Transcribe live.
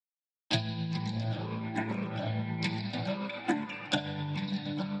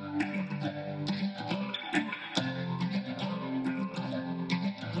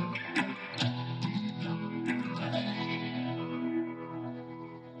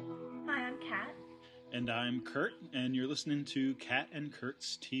Kat. And I'm Kurt, and you're listening to Kat and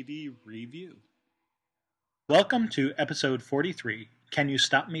Kurt's TV Review. Welcome to episode 43, Can You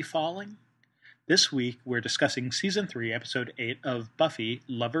Stop Me Falling? This week we're discussing season 3, episode 8 of Buffy,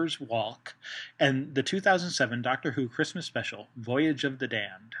 Lover's Walk, and the 2007 Doctor Who Christmas special, Voyage of the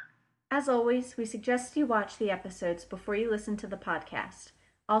Damned. As always, we suggest you watch the episodes before you listen to the podcast.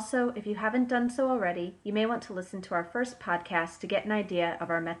 Also, if you haven't done so already, you may want to listen to our first podcast to get an idea of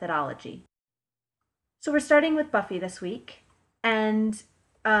our methodology. So we're starting with Buffy this week, and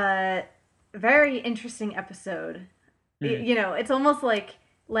very interesting episode. It's almost like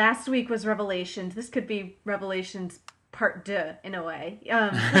last week was Revelations. This could be Revelations part 2 in a way.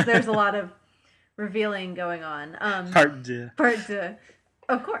 There's a lot of revealing going on. Part 2. Part 2,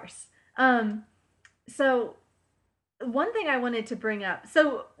 of course. So one thing I wanted to bring up,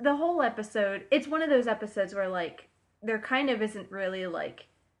 so the whole episode, it's one of those episodes where like there kind of isn't really like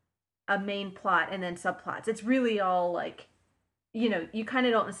a main plot and then subplots. It's really all like, you kind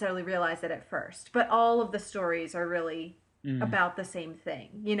of don't necessarily realize it at first, but all of the stories are really about the same thing.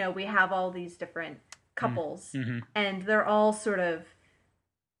 We have all these different couples and they're all sort of,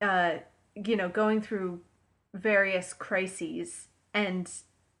 going through various crises and,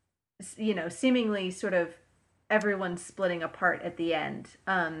 seemingly sort of everyone's splitting apart at the end.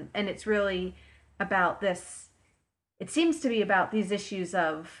 And it's really about this, it seems to be about these issues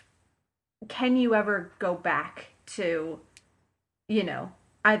of, can you ever go back to,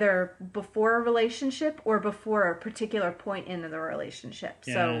 either before a relationship or before a particular point in the relationship?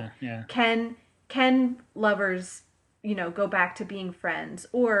 Can lovers, go back to being friends,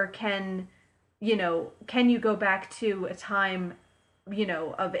 or can you go back to a time,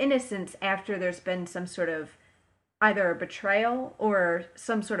 of innocence after there's been some sort of either a betrayal or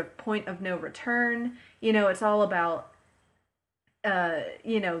some sort of point of no return? It's all about,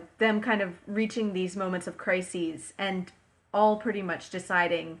 them kind of reaching these moments of crises and all pretty much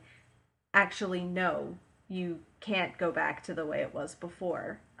deciding, actually, no, you can't go back to the way it was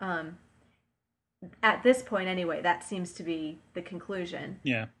before. At this point, anyway, that seems to be the conclusion.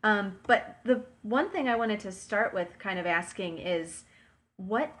 Yeah. But the one thing I wanted to start with kind of asking is,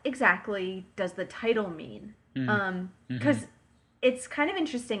 what exactly does the title mean? Because it's kind of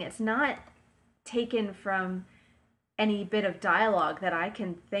interesting. It's not taken from any bit of dialogue that I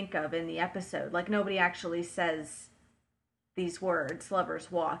can think of in the episode. Like, nobody actually says these words,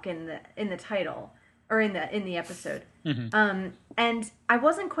 "Lover's Walk," in the title or in the episode. And I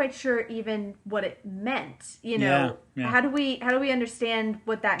wasn't quite sure even what it meant. How do we understand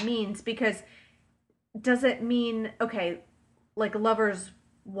what that means? Because does it mean, okay, like lovers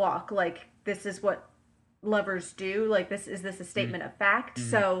walk, like this is what lovers do, like this is a statement of fact?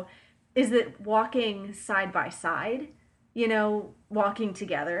 So is it walking side by side, walking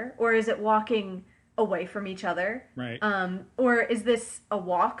together, or is it walking away from each other? Right. Or is this a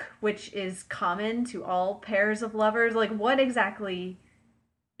walk which is common to all pairs of lovers? Like, what exactly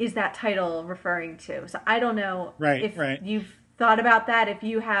is that title referring to? So I don't know if you've thought about that, if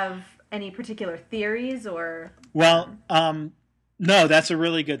you have any particular theories or... Well, no, that's a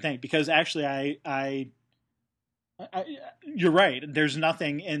really good thing, because actually I you're right. There's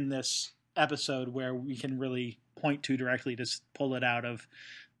nothing in this episode where we can really point to directly to pull it out of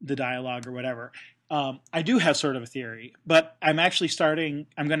the dialogue or whatever. I do have sort of a theory, but I'm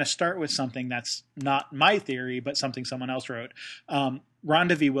going to start with something that's not my theory, but something someone else wrote.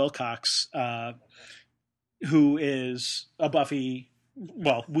 Rhonda V. Wilcox, who is a Buffy,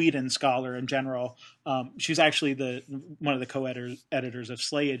 Whedon scholar in general. She's actually one of the co-editors of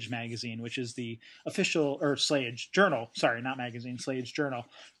Slayage magazine, which is the official, or Slayage journal. Sorry, not magazine, Slayage journal,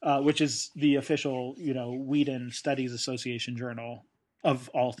 which is the official, Whedon Studies Association journal of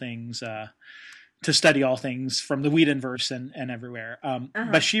all things, to study all things from the Whedonverse and everywhere.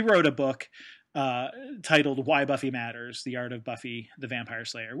 But she wrote a book titled Why Buffy Matters, The Art of Buffy the Vampire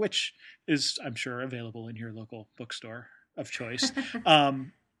Slayer, which is, I'm sure, available in your local bookstore of choice.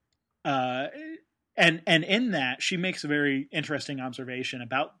 And in that, she makes a very interesting observation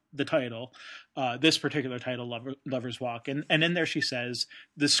about the title, this particular title, Lover's Walk. And in there she says,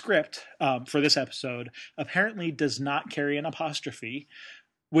 the script for this episode apparently does not carry an apostrophe,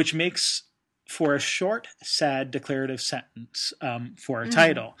 which makes for a short, sad, declarative sentence for a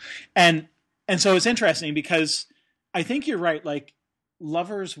title. And so it's interesting because I think you're right, like,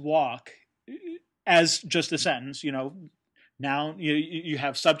 Lover's Walk as just a sentence, now you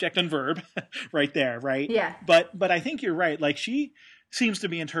have subject and verb right there, right? Yeah. But I think you're right. Like, she seems to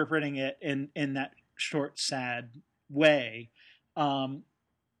be interpreting it in that short, sad way.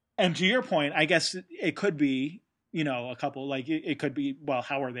 And to your point, I guess it could be a couple, like it could be, well,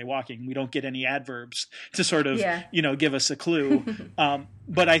 how are they walking? We don't get any adverbs to sort of, Yeah. give us a clue.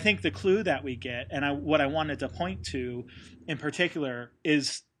 But I think the clue that we get, and what I wanted to point to in particular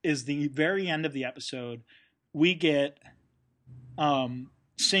is the very end of the episode. We get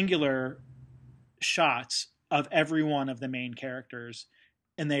singular shots of every one of the main characters,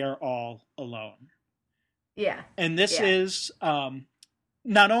 and they are all alone. Yeah. And this is,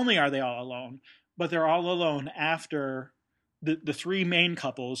 not only are they all alone, but they're all alone after the three main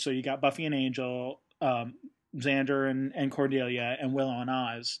couples. So you got Buffy and Angel, Xander and Cordelia, and Willow and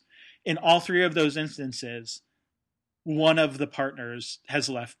Oz. In all three of those instances, one of the partners has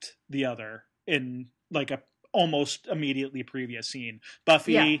left the other in like a almost immediately previous scene.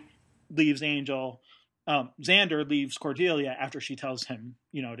 Buffy leaves Angel. Xander leaves Cordelia after she tells him,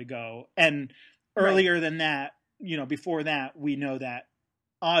 to go. And earlier than that, before that, we know that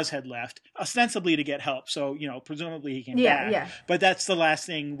Oz had left, ostensibly to get help. So, presumably he came back. Yeah. But that's the last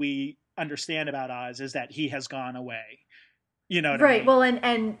thing we understand about Oz, is that he has gone away. You know what I mean? Well,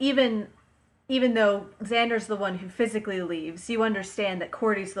 and even though Xander's the one who physically leaves, you understand that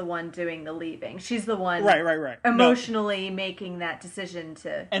Cordy's the one doing the leaving. She's the one emotionally making that decision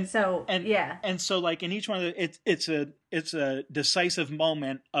to. And so like in each one of the, it's a decisive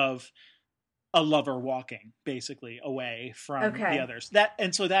moment of a lover walking basically away from the others.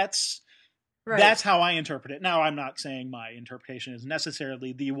 That's how I interpret it. Now, I'm not saying my interpretation is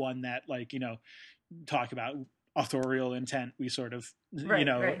necessarily the one that, like, talk about authorial intent. We sort of,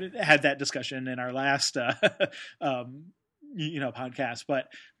 had that discussion in our last, podcast. But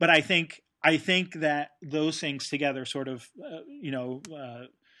I think that those things together sort of,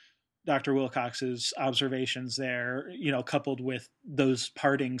 Dr. Wilcox's observations there, coupled with those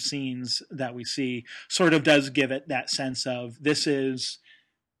parting scenes that we see, sort of does give it that sense of this is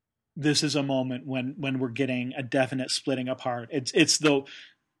a moment when we're getting a definite splitting apart. It's though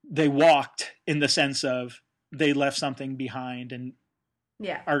they walked in the sense of they left something behind and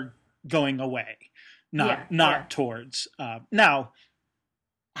are going away, not towards. Now,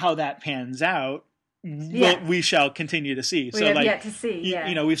 how that pans out, we shall continue to see. We have yet to see.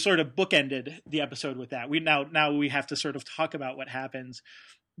 We've sort of bookended the episode with that. Now we have to sort of talk about what happens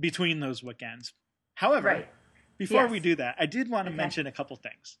between those bookends. However, before we do that, I did want to mention a couple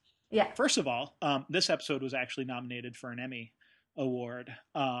things. Yeah. First of all, this episode was actually nominated for an Emmy Award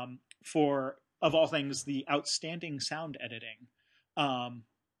for, of all things, the outstanding sound editing.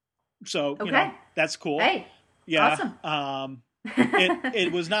 So that's cool. Hey, awesome.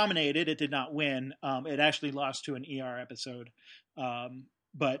 It was nominated. It did not win. It actually lost to an ER episode.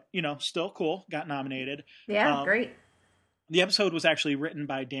 But still cool. Got nominated. Yeah, great. The episode was actually written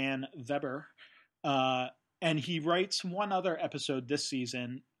by Dan Weber, and he writes one other episode this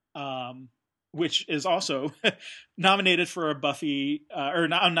season, which is also nominated for a Buffy, or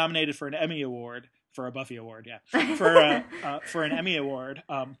not nominated for an Emmy Award, for a Buffy Award, for an Emmy Award,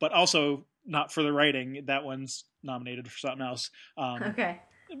 but also not for the writing. That one's nominated for something else.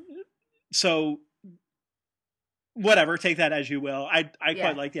 So whatever, take that as you will. I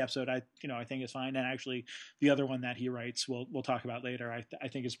quite like the episode. I think it's fine. And actually the other one that he writes, we'll talk about later, I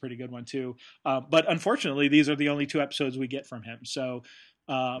think is a pretty good one too. But unfortunately, these are the only two episodes we get from him. So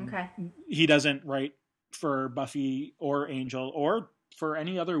he doesn't write for Buffy or Angel or for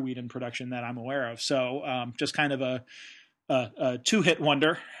any other Whedon production that I'm aware of. So just kind of a two-hit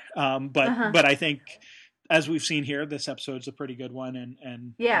wonder. But I think, as we've seen here, this episode's a pretty good one.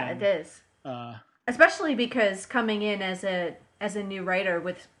 And it is. Especially because coming in as a new writer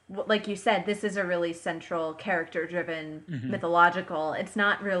with, like you said, this is a really central character-driven mythological. It's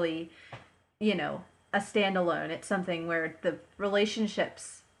not really, a standalone. It's something where the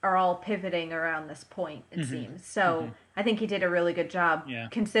relationships are all pivoting around this point, it seems. So I think he did a really good job,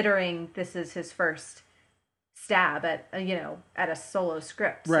 considering this is his first stab at a solo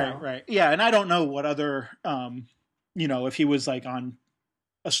script. Right. Yeah, and I don't know what other, if he was like on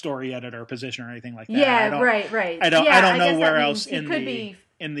a story editor position or anything like that. Yeah, right. I don't know where else he could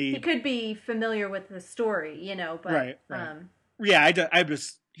be familiar with the story, but right.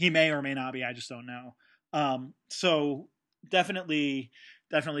 He may or may not be. I just don't know. So definitely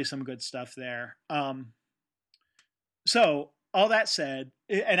some good stuff there. So all that said,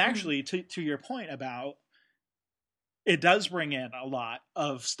 and actually to your point about, it does bring in a lot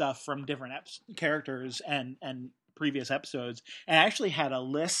of stuff from different characters and previous episodes. And I actually had a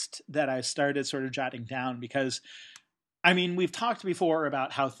list that I started sort of jotting down because, I mean, we've talked before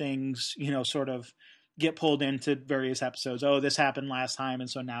about how things, sort of get pulled into various episodes. Oh, this happened last time, and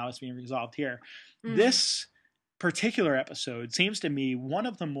so now it's being resolved here. This particular episode seems to me one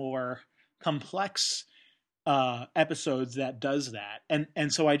of the more complex episodes that does that,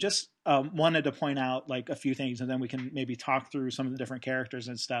 and so I just wanted to point out like a few things, and then we can maybe talk through some of the different characters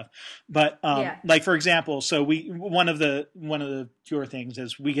and stuff. But Yeah. like for example, so one of the fewer things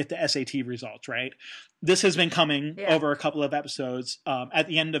is we get the SAT results, right? This has been coming Yeah. over a couple of episodes. At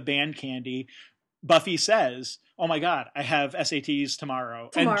the end of Band Candy, Buffy says, "Oh my God, I have SATs tomorrow."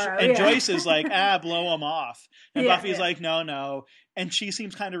 And yeah. Joyce is like, blow them off. And Yeah, Buffy's yeah. like, no. And she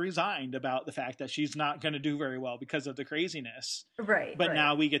seems kind of resigned about the fact that she's not going to do very well because of the craziness. Right. But right.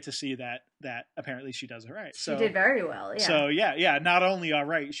 now we get to see that apparently she does it right. She did very well, yeah. So yeah, not only all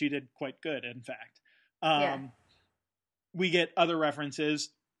right, she did quite good, in fact. We get other references.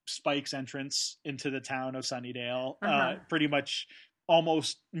 Spike's entrance into the town of Sunnydale pretty much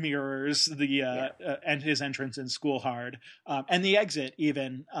almost mirrors the and his entrance in School Hard, and the exit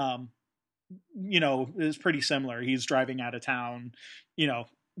even is pretty similar. He's driving out of town,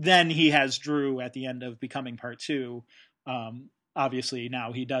 then he has Drew at the end of Becoming Part 2. Obviously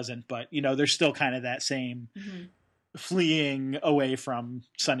now he doesn't, but there's still kind of that same fleeing away from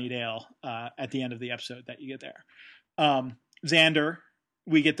Sunnydale at the end of the episode that you get there. Xander,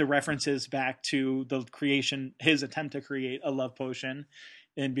 we get the references back to the creation, his attempt to create a love potion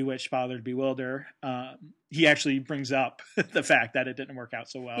in Bewitched, Bothered, Bewilder. He actually brings up the fact that it didn't work out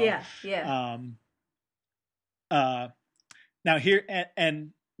so well. Yeah. Now here,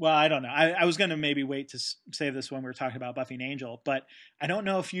 and well, I don't know. I was going to maybe wait to save this when we were talking about Buffy and Angel, but I don't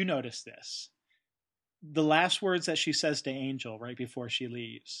know if you noticed this. The last words that she says to Angel right before she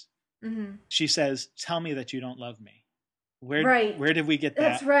leaves, she says, "Tell me that you don't love me." Where did we get that?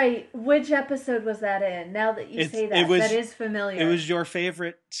 That's right. Which episode was that in? Now that you say that, that is familiar. It was your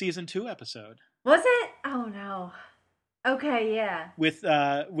favorite season 2 episode. Was it? Oh no. Okay, yeah. With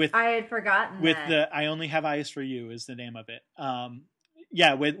I had forgotten with that. I Only Have Eyes for You is the name of it.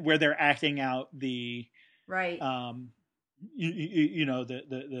 Yeah, where they're acting out the right.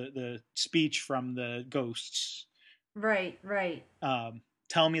 The speech from the ghosts. Right.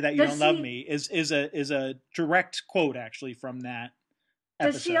 Tell me that you don't love me is a direct quote actually from that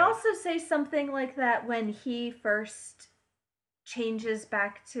episode. Does she also say something like that when he first changes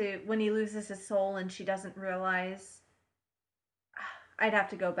back to when he loses his soul and she doesn't realize? I'd have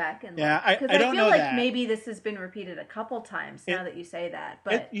to go back and look. I don't feel know like that. Maybe this has been repeated a couple times now that you say that.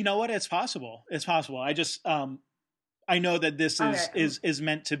 But you know what? It's possible. I just I know that this is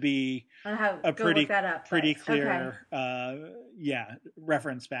meant to be a pretty clear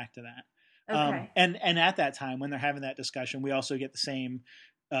reference back to that. Okay. And at that time when they're having that discussion, we also get the same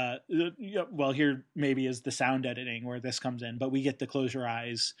here maybe is the sound editing where this comes in, but we get the Close Your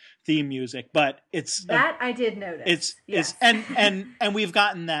Eyes theme music. But it's that I did notice. It's and we've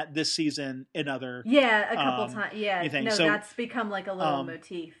gotten that this season in other a couple times. Yeah, so, that's become like a little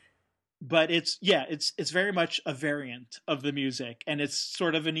motif. But it's very much a variant of the music, and it's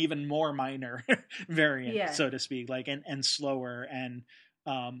sort of an even more minor variant, so to speak, like and slower and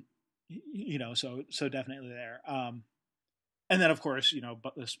so definitely there. And then of course,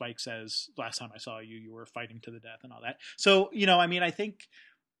 Spike says, "Last time I saw you, you were fighting to the death," and all that. So I think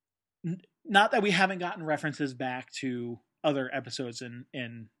not that we haven't gotten references back to other episodes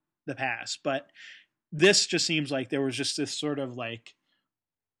in the past, but this just seems like there was just this sort of like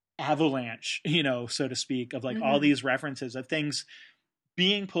avalanche, so to speak, of like all these references of things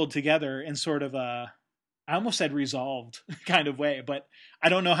being pulled together in sort of a, I almost said resolved kind of way, but I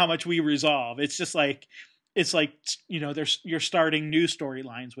don't know how much we resolve. It's just like, you're starting new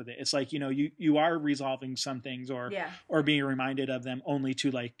storylines with it. It's like, you are resolving some things or being reminded of them only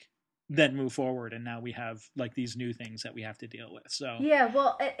to like then move forward. And now we have like these new things that we have to deal with. So yeah,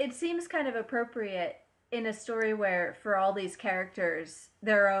 well, it seems kind of appropriate in a story where for all these characters,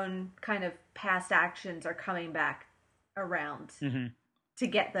 their own kind of past actions are coming back around to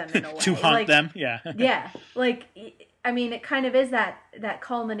get them in a way. To haunt them, yeah. Yeah, like, I mean, it kind of is that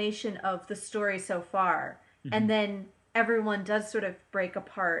culmination of the story so far. And then everyone does sort of break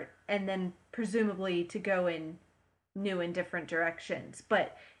apart and then presumably to go in new and different directions.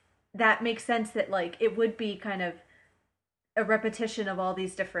 But that makes sense that, like, it would be kind of a repetition of all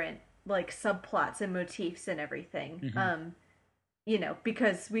these different like subplots and motifs and everything,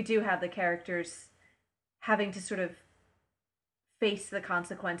 because we do have the characters having to sort of face the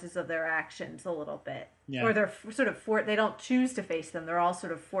consequences of their actions a little bit, or they're sort of they don't choose to face them; they're all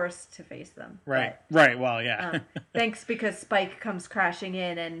sort of forced to face them. Right. Well, yeah. Thanks, because Spike comes crashing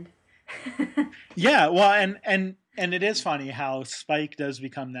in and. Yeah, well, and it is funny how Spike does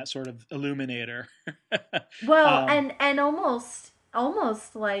become that sort of illuminator. Well, and almost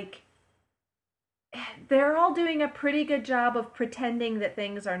like. They're all doing a pretty good job of pretending that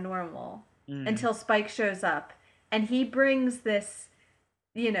things are normal. until Spike shows up, and he brings this,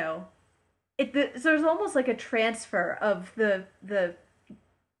 you know, so there's almost like a transfer of the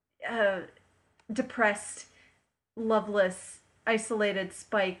uh, depressed, loveless, isolated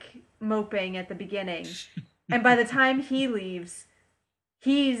Spike moping at the beginning, and by the time he leaves,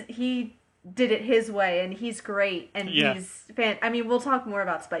 he did it his way, and he's great, and he's I mean, we'll talk more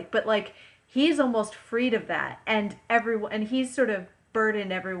about Spike, but like he's almost freed of that, and everyone, and he's sort of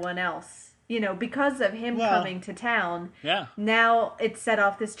burdened everyone else, you know, because of him coming to town. Yeah. Now it's set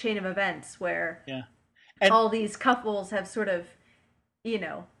off this chain of events where and all these couples have sort of, you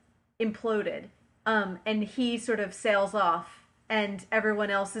know, imploded, and he sort of sails off, and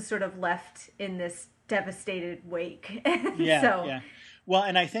everyone else is sort of left in this devastated wake. Yeah. Well,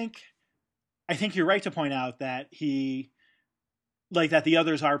 and I think you're right to point out that that the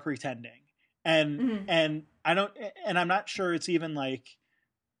others are pretending, and I'm not sure it's even like,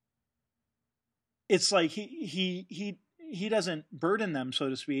 it's like he doesn't burden them, so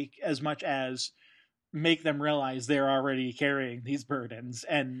to speak, as much as make them realize they're already carrying these burdens.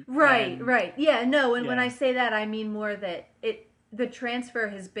 And right. Yeah, no, and when I say that, I mean more that the transfer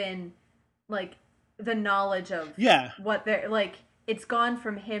has been like the knowledge of what they're like. It's gone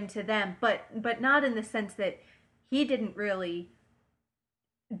from him to them, but not in the sense that he didn't really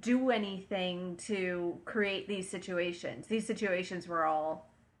do anything to create these situations. These situations were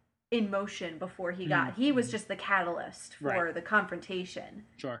all in motion before he got. He was just the catalyst for the confrontation.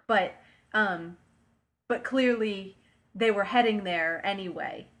 Sure. But clearly they were heading there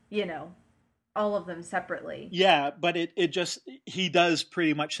anyway, you know, all of them separately. Yeah, but it just, he does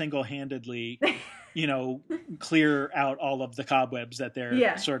pretty much single-handedly you know, clear out all of the cobwebs that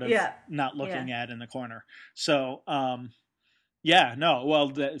they're sort of not looking at in the corner. So,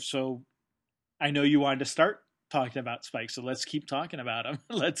 so I know you wanted to start talking about Spike, so let's keep talking about him.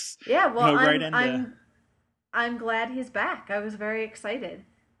 Let's go right into... I'm glad he's back. I was very excited.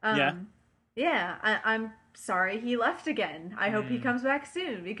 I'm sorry he left again. I hope he comes back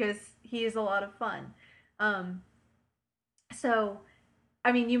soon, because he is a lot of fun. So...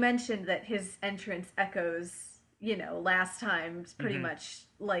 I mean, you mentioned that his entrance echoes, you know, last time's pretty much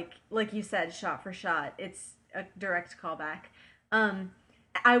like you said, shot for shot. It's a direct callback.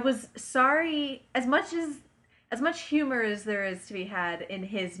 I was sorry, as much humor as there is to be had in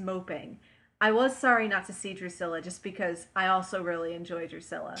his moping, I was sorry not to see Drusilla, just because I also really enjoy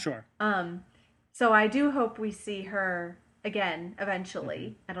Drusilla. Sure. So I do hope we see her again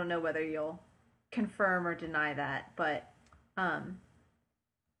eventually. I don't know whether you'll confirm or deny that, but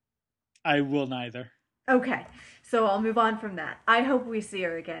I will neither. Okay, so I'll move on from that. I hope we see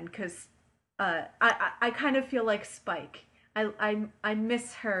her again, because I kind of feel like Spike. I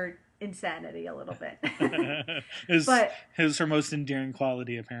miss her insanity a little bit. Is her most endearing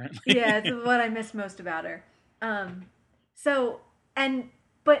quality, apparently. Yeah, it's what I miss most about her.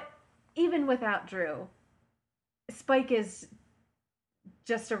 But even without Drew, Spike is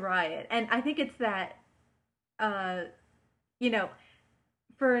just a riot, and I think it's that, you know,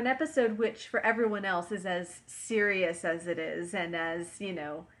 for an episode which for everyone else is as serious as it is, and as, you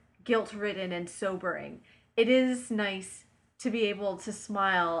know, guilt-ridden and sobering, it is nice to be able to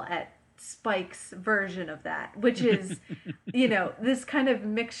smile at Spike's version of that, which is, you know, this kind of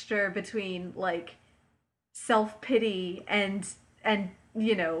mixture between like self-pity and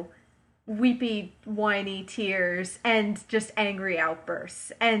you know, weepy, whiny tears and just angry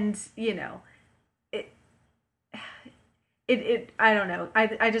outbursts, and, you know, It I don't know.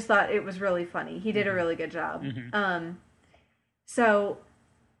 I just thought it was really funny. He did a really good job. So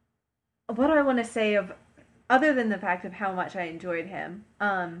what do I want to say of, other than the fact of how much I enjoyed him?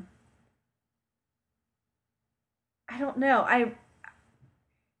 I don't know.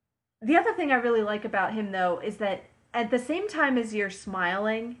 The other thing I really like about him, though, is that at the same time as you're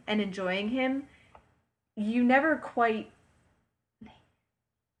smiling and enjoying him, you never quite...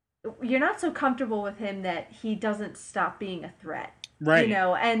 You're not so comfortable with him that he doesn't stop being a threat. Right. You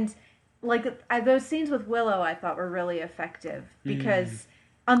know, and like those scenes with Willow I thought were really effective, because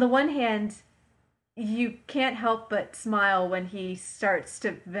on the one hand, you can't help but smile when he starts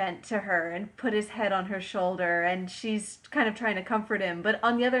to vent to her and put his head on her shoulder, and she's kind of trying to comfort him. But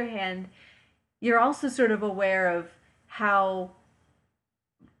on the other hand, you're also sort of aware of how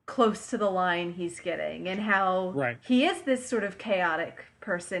close to the line he's getting, and how he is this sort of chaotic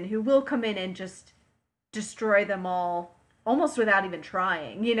person who will come in and just destroy them all almost without even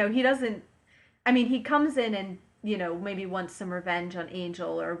trying. You know, he doesn't... I mean, he comes in and, you know, maybe wants some revenge on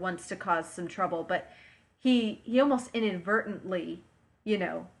Angel or wants to cause some trouble, but he almost inadvertently, you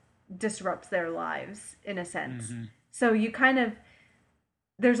know, disrupts their lives in a sense. So you kind of...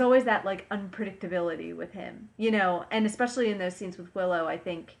 there's always that like unpredictability with him, and especially in those scenes with Willow, I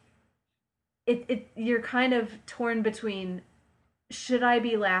think you're kind of torn between should I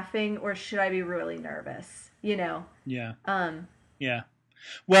be laughing or should I be really nervous, Yeah. Um, Yeah.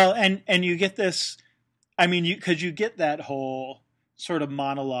 Well, and you get this. I mean, because you get that whole sort of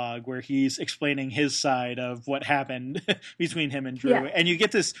monologue where he's explaining his side of what happened between him and Drew, yeah, and you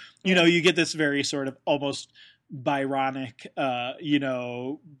get this. You get this very sort of almost Byronic,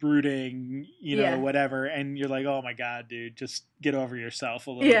 brooding, yeah, whatever, and you're like, oh my god, dude, just get over yourself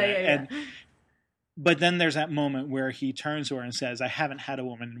a little yeah, bit. yeah, yeah. But then there's that moment where he turns to her and says, "I haven't had a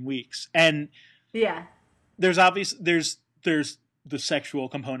woman in weeks," and Yeah. there's the sexual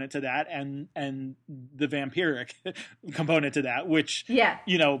component to that and the vampiric component to that, which Yeah.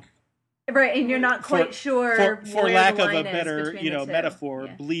 you know Right, and you're not quite sure for where lack the of a line is better between the two. metaphor,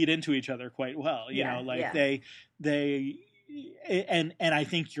 Yeah. bleed into each other quite well. Yeah. They and I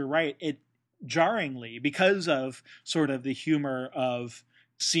think you're right. It jarringly, because of sort of the humor of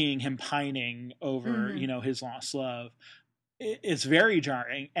seeing him pining over his lost love, it's very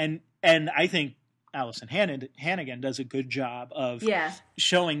jarring, and I think Allison Hannigan does a good job of Yeah.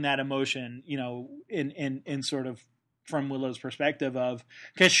 showing that emotion, in sort of from Willow's perspective, of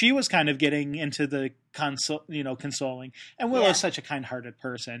because she was kind of getting into the consoling, and Willow's such a kind-hearted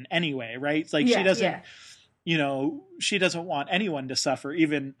person anyway, right? It's like she doesn't, she doesn't want anyone to suffer,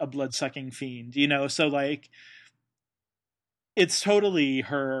 even a blood-sucking fiend, so like it's totally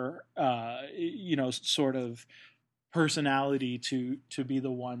her, sort of personality to be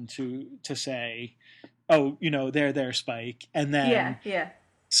the one to say, oh, there, Spike, and then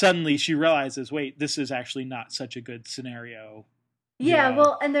suddenly she realizes, wait, this is actually not such a good scenario. Yeah,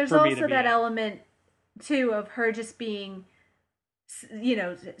 well, and there's also that in. element too of her just being,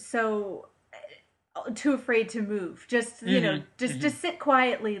 so too afraid to move. Just just sit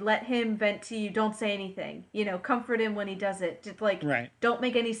quietly, let him vent to you. Don't say anything. Comfort him when he does it. Just like don't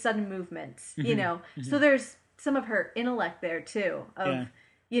make any sudden movements. So there's some of her intellect there too of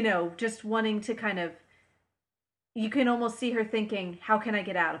just wanting to kind of, you can almost see her thinking, how can I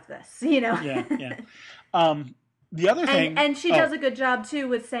get out of this? The other thing, and she does a good job too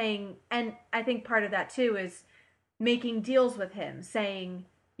with saying, and I think part of that too is making deals with him, saying,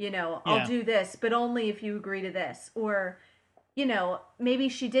 I'll do this, but only if you agree to this, or maybe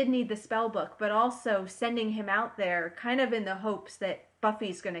she did need the spell book, but also sending him out there kind of in the hopes that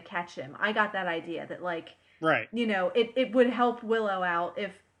Buffy's going to catch him. I got that idea that like, right, it would help Willow out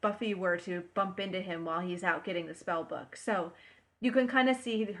if Buffy were to bump into him while he's out getting the spell book. So you can kind of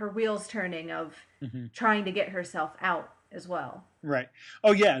see her wheels turning of trying to get herself out as well. Right.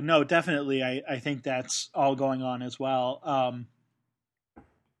 Oh yeah, no, definitely. I think that's all going on as well.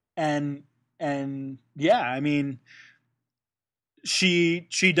 And yeah, I mean, she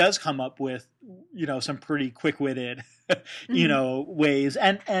does come up with, some pretty quick-witted, ways,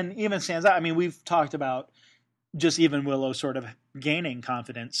 and even stands out. I mean, we've talked about just even Willow sort of gaining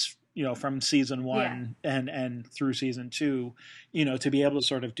confidence, from season 1 and through season 2, to be able to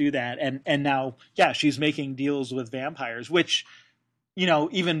sort of do that. And now, she's making deals with vampires, which,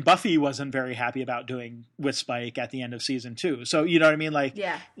 even Buffy wasn't very happy about doing with Spike at the end of season 2. So, you know what I mean? Like,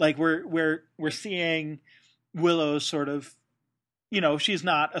 like we're seeing Willow sort of, she's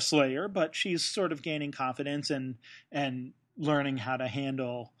not a slayer, but she's sort of gaining confidence and learning how to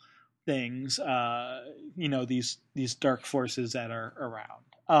handle things, these dark forces that are around.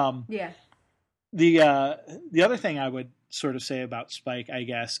 The other thing I would sort of say about Spike, I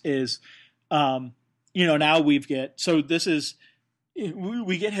guess, is, now we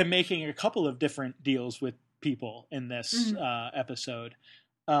get him making a couple of different deals with people in this episode,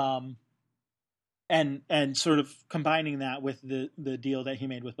 and sort of combining that with the deal that he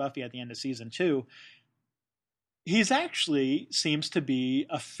made with Buffy at the end of season 2. He's actually seems to be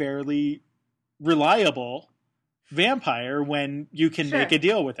a fairly reliable vampire when you can make a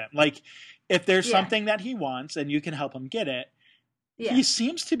deal with him. Like, if there's something that he wants and you can help him get it, he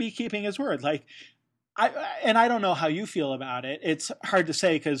seems to be keeping his word. Like, I don't know how you feel about it. It's hard to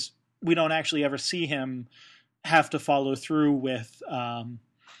say because we don't actually ever see him have to follow through with, like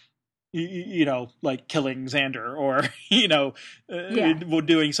killing Xander or,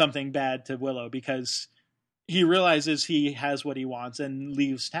 doing something bad to Willow, because he realizes he has what he wants and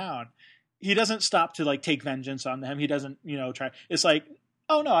leaves town. He doesn't stop to like take vengeance on them. He doesn't, try. It's like,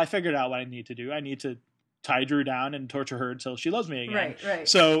 oh no, I figured out what I need to do. I need to tie Drew down and torture her until she loves me again. Right.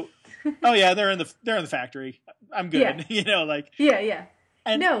 So, oh yeah, they're in the factory. I'm good. Like. Yeah.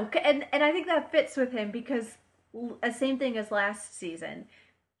 And I think that fits with him because same thing as last season.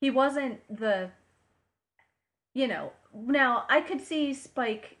 He wasn't you know, now I could see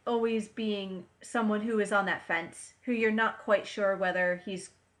Spike always being someone who is on that fence, who you're not quite sure whether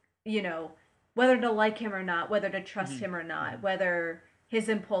he's, you know, whether to like him or not, whether to trust Hmm. him or not, Hmm. whether his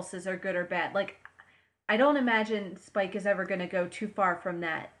impulses are good or bad. Like, I don't imagine Spike is ever going to go too far from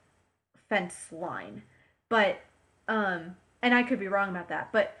that fence line. But, and I could be wrong about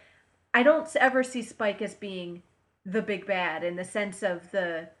that, but I don't ever see Spike as being the big bad in the sense of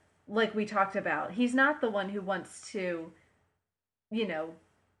the, like we talked about. He's not the one who wants to, you know,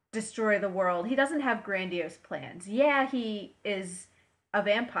 destroy the world. He doesn't have grandiose plans. Yeah, he is a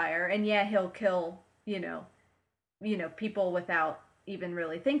vampire, and yeah, he'll kill, people without even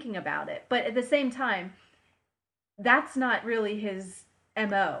really thinking about it. But at the same time, that's not really his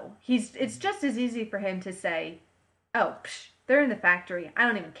MO. It's just as easy for him to say, "Oh, psh, they're in the factory. I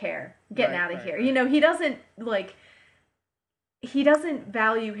don't even care. I'm getting Right, out of right, here." right. He doesn't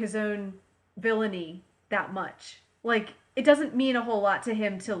value his own villainy that much. Like, it doesn't mean a whole lot to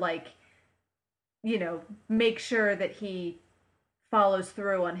him to, like, make sure that he follows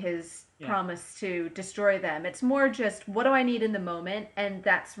through on his Yeah, promise to destroy them. It's more just, what do I need in the moment? And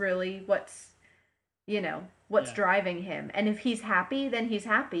that's really what's yeah, driving him. And if he's happy, then he's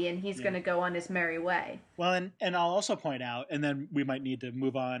happy and he's yeah. going to go on his merry way. Well, and I'll also point out, and then we might need to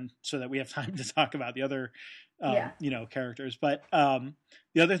move on so that we have time to talk about the other, Yeah. characters. But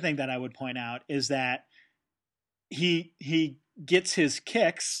the other thing that I would point out is that he gets his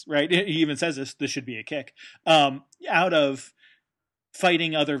kicks, right. He even says this should be a kick, out of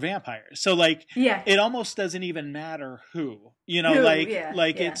fighting other vampires. So like, Yeah. it almost doesn't even matter who, Who? like Yeah.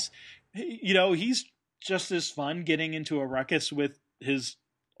 like Yeah. it's, he's just as fun getting into a ruckus with his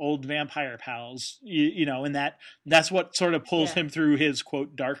old vampire pals, and that's what sort of pulls Yeah. him through his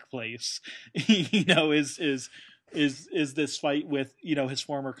quote dark place, is this fight with, his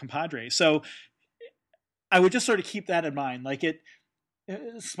former compadre. So I would just sort of keep that in mind. Like,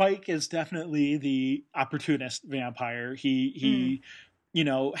 Spike is definitely the opportunist vampire. Mm. He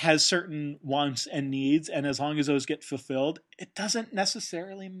has certain wants and needs, and as long as those get fulfilled, it doesn't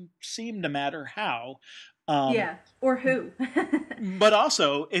necessarily seem to matter how. Um, Yeah. Or who? but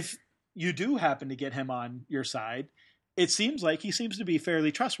also, if you do happen to get him on your side, it seems like he seems to be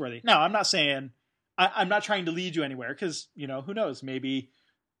fairly trustworthy. Now, I'm not saying I'm not trying to lead you anywhere, because who knows, maybe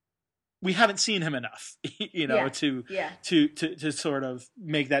we haven't seen him enough, Yeah. to Yeah. sort of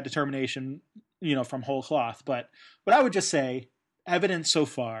make that determination, from whole cloth. But I would just say evidence so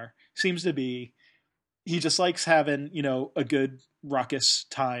far seems to be he just likes having, a good ruckus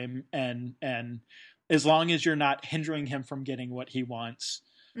time, and as long as you're not hindering him from getting what he wants,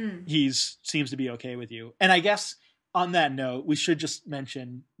 Mm. he's seems to be okay with you. And I guess on that note, we should just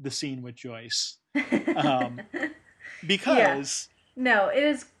mention the scene with Joyce, um, Yeah. because No, it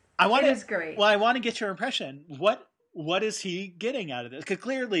is. I want It to. is great. Well, I want to get your impression. What is he getting out of this? Because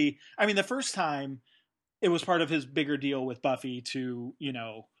clearly, I mean, the first time it was part of his bigger deal with Buffy to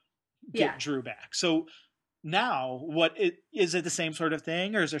Yeah. get Drew back. So now, is it the same sort of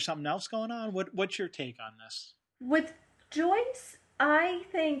thing, or is there something else going on? What's your take on this? With Joyce, I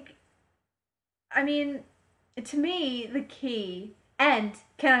think. I mean, to me, the key. And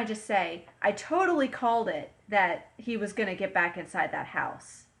can I just say, I totally called it that he was going to get back inside that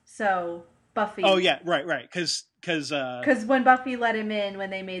house. So Oh Buffy, yeah, right, because because when Buffy let him in when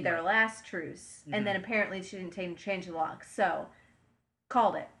they made their right. last truce, and Hmm. then apparently she didn't change the lock, so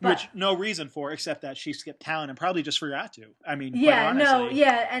called it. But Which no reason for, except that she skipped town and probably just forgot to. I mean, quite yeah, no, honestly,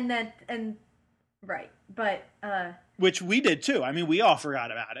 yeah, and right, but which we did too. I mean, we all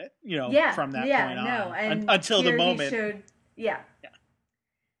forgot about it, yeah, from that yeah, point no, on, and until the here he moment. showed, yeah. Yeah.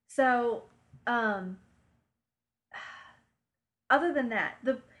 So, other than that,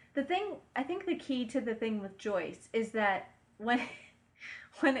 the thing, I think the key to the thing with Joyce is that when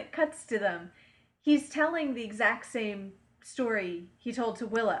when it cuts to them, he's telling the exact same story he told to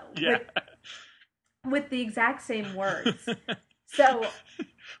Willow Yeah. with the exact same words. So,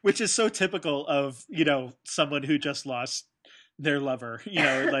 Which is so typical of, someone who just lost their lover.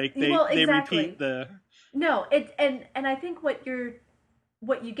 Like well, they repeat exactly. the. No, it and I think what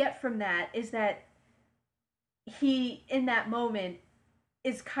you get from that is that he in that moment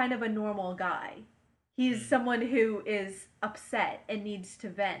is kind of a normal guy. He's Mm. someone who is upset and needs to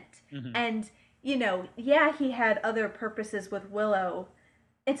vent. Hmm. And, yeah, he had other purposes with Willow.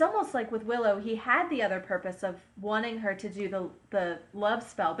 It's almost like with Willow, he had the other purpose of wanting her to do the love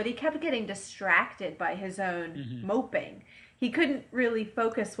spell, but he kept getting distracted by his own Hmm. moping. He couldn't really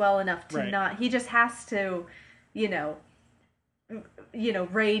focus well enough to Right. not. He just has to, you know,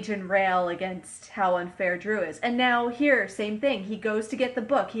 rage and rail against how unfair Drew is. And now here, same thing. He goes to get the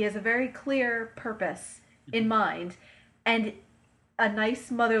book. He has a very clear purpose. in mind, and a nice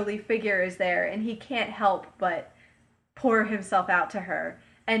motherly figure is there, and he can't help but pour himself out to her,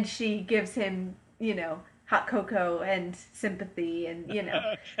 and she gives him, hot cocoa and sympathy, and And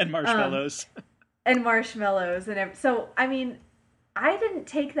um, marshmallows. and marshmallows so I mean, I didn't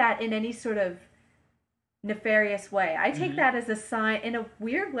take that in any sort of nefarious way. I take Hmm. that as a sign, in a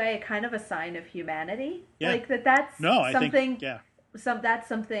weird way, kind of a sign of humanity. Yeah. Like that's No, I think something, yeah. that's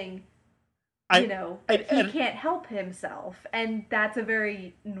something, I, that he and can't help himself, and that's a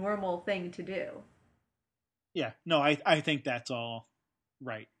very normal thing to do. yeah, no, I think that's all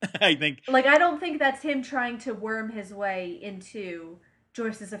right. I think Like, I don't think that's him trying to worm his way into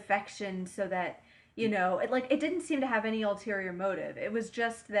Joyce's affection so that, it didn't seem to have any ulterior motive. It was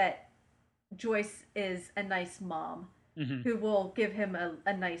just that Joyce is a nice mom mhm, who will give him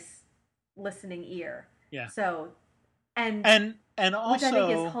a nice listening ear. yeah. So, and And which I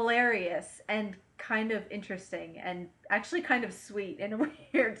think is also hilarious and kind of interesting and actually kind of sweet in a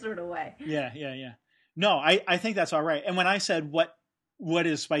weird sort of way. yeah, yeah, yeah. No, I think that's all right. And when I said what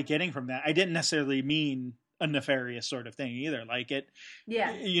is Spike getting from that, I didn't necessarily mean a nefarious sort of thing either. Like it,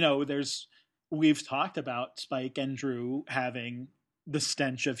 Yeah. there's we've talked about Spike and Drew having the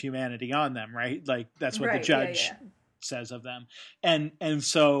stench of humanity on them, right? Like that's what the Right. Yeah. judge Yeah. says of them. And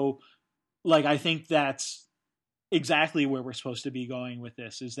so like I think that's exactly where we're supposed to be going with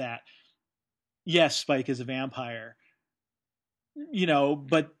this is that yes, Spike is a vampire,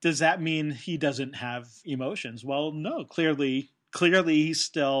 but does that mean he doesn't have emotions? Well, no, clearly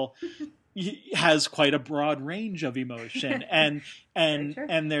he has quite a broad range of emotion and Very and true.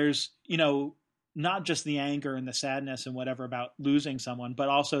 and there's not just the anger and the sadness and whatever about losing someone, but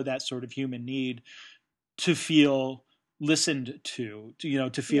also that sort of human need to feel listened to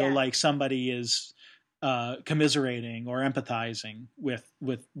feel Yeah. like somebody is commiserating or empathizing with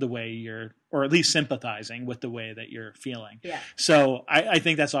the way you're, or at least sympathizing with the way that you're feeling. Yeah. So I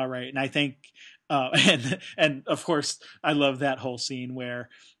think that's all right, and I think and of course I love that whole scene where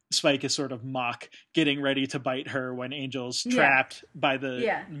Spike is sort of mock getting ready to bite her when Angel's Yeah. trapped by the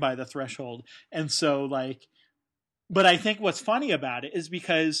Yeah. by the threshold, and so like, but I think what's funny about it is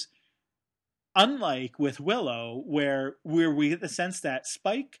because unlike with Willow, where we get the sense that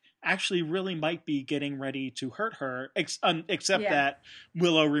Spike actually really might be getting ready to hurt her, except Yeah. that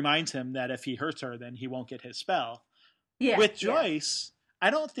Willow reminds him that if he hurts her, then he won't get his spell. Yeah. With Yeah. Joyce, I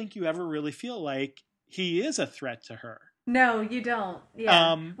don't think you ever really feel like he is a threat to her. No, you don't.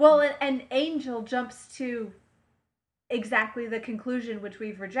 Yeah. Um, Well, and Angel jumps to exactly the conclusion which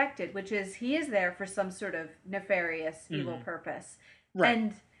we've rejected, which is he is there for some sort of nefarious evil mhm. purpose. Right,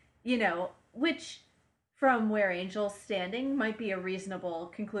 And, which from where Angel's standing might be a reasonable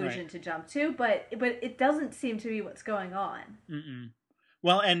right. conclusion to jump to, but it doesn't seem to be what's going on. Mm-mm.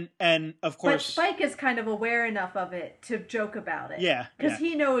 Well, and of But course, Spike is kind of aware enough of it to joke about it yeah, because yeah,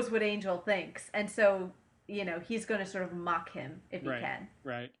 he knows what Angel thinks, and so he's going to sort of mock him if he right, can.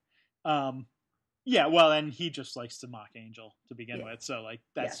 right. Um, Yeah, well, and he just likes to mock Angel to begin Yeah. with, so like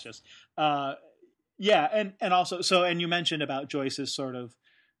Yes. that's just uh yeah, and also so and you mentioned about Joyce's sort of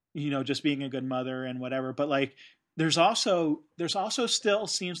just being a good mother and whatever, but like there's also still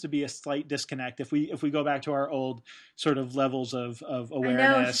seems to be a slight disconnect if we go back to our old sort of levels of I know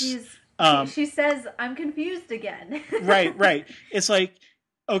awareness. she Um she says I'm confused again. right, right. It's like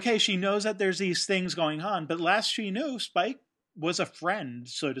okay, she knows that there's these things going on, but last she knew, Spike was a friend,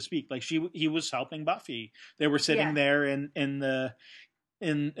 so to speak. Like he was helping Buffy. They were sitting Yeah. there in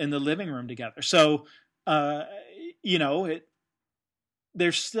the living room together. So uh, it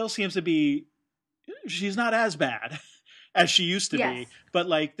there still seems to be she's not as bad as she used to Yes. be, but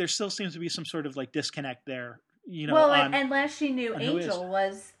like there still seems to be some sort of like disconnect there. Well, and, On and last she knew, who is Angel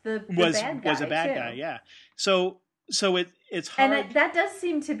was the was bad was a guy bad guy. too. Yeah. So it's And hard. that does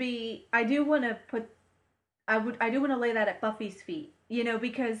seem to be. I do want to put. I do want to lay that at Buffy's feet.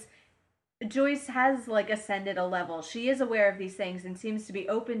 Because Joyce has like ascended a level. She is aware of these things and seems to be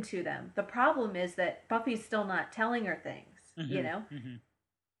open to them. The problem is that Buffy's still not telling her things. Hmm. Hmm.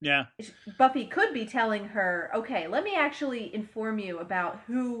 Yeah. Buffy could be telling her, "Okay, let me actually inform you about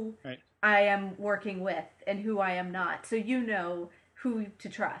who Right. I am working with and who I am not, so you know who to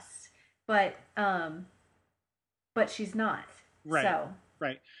trust." But she's not. Right. So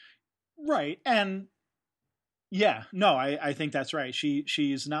Right. Right. And yeah, no, I think that's right.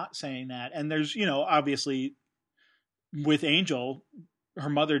 She's not saying that. And there's, obviously with Angel, her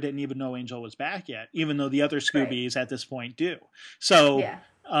mother didn't even know Angel was back yet, even though the other right, Scoobies at this point do. So, yeah,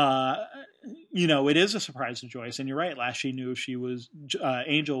 it is a surprise to Joyce. And you're right. Last she knew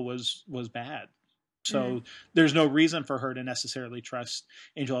Angel was bad. mm, So there's no reason for her to necessarily trust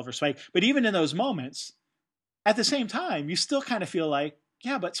Angel over Spike. But even in those moments, at the same time, you still kind of feel like,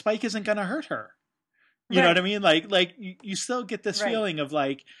 yeah, but Spike isn't going to hurt her. You Right. know what I mean? Like you still get this Right. feeling of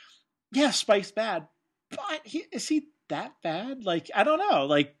like, yeah, Spike's bad, but is he that bad? Like, I don't know.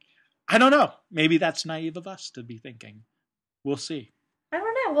 Like, I don't know. Maybe that's naive of us to be thinking. We'll see. I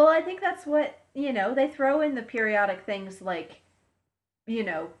don't know. Well, I think that's what, they throw in the periodic things like,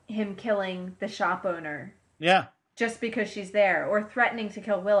 him killing the shop owner Yeah. just because she's there or threatening to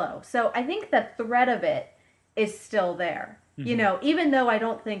kill Willow. So I think the threat of it is still there. Even though I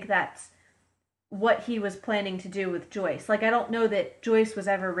don't think that's what he was planning to do with Joyce. Like, I don't know that Joyce was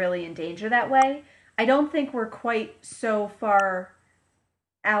ever really in danger that way. I don't think we're quite so far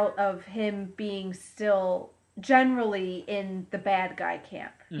out of him being still generally in the bad guy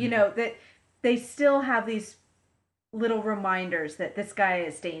camp. That they still have these little reminders that this guy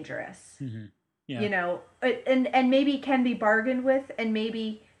is dangerous. Yeah. And maybe can be bargained with, and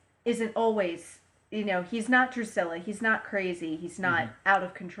maybe isn't always. He's not Drusilla. He's not crazy. He's not out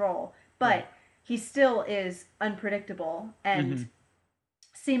of control. But he still is unpredictable and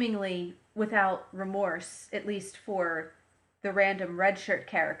seemingly without remorse, at least for the random red shirt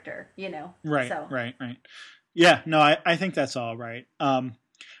character. Right. So. Right. Yeah. No, I think that's all right.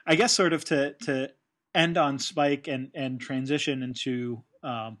 I guess sort of to end on Spike and transition into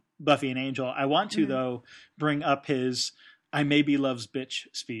Buffy and Angel, I want to though bring up his "I maybe loves bitch"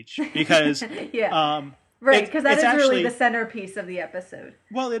 speech because yeah. Right, because that is actually really the centerpiece of the episode.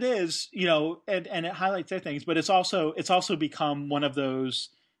 Well, it is, and it highlights their things, but it's also become one of those,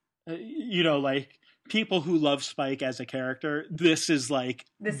 like people who love Spike as a character. This is like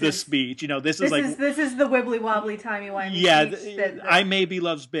the speech, this is the wibbly wobbly timey wimey. Yeah, speech I maybe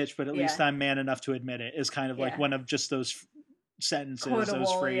loves bitch, but at least I'm man enough to admit it. Is kind of like one of just those sentences, quotable,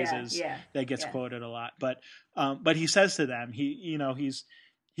 those phrases that gets quoted a lot. But he says to them, he's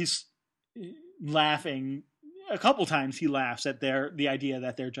laughing a couple times. He laughs at the idea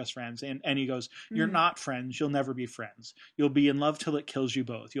that they're just friends, and he goes, "You're not friends. You'll never be friends. You'll be in love till it kills you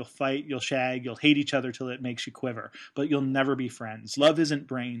both. You'll fight. You'll shag. You'll hate each other till it makes you quiver. But you'll never be friends. Love isn't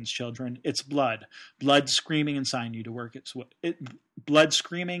brains, children. It's blood. Blood screaming inside you to work its blood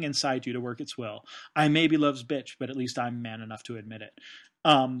screaming inside you to work its will. I maybe loves bitch, but at least I'm man enough to admit it."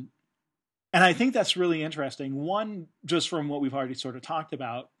 And I think that's really interesting. One, just from what we've already sort of talked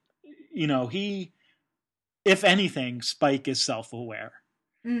about, he, if anything, Spike is self-aware.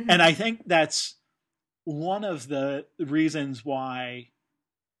 And I think that's one of the reasons why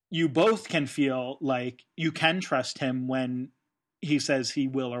you both can feel like you can trust him when he says he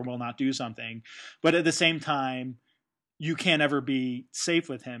will or will not do something. But at the same time, you can't ever be safe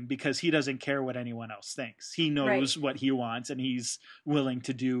with him because he doesn't care what anyone else thinks. He knows what he wants, and he's willing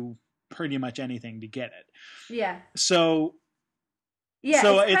to do pretty much anything to get it. Yeah. So it's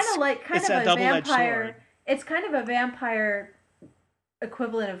kind of like a vampire. Sword. It's kind of a vampire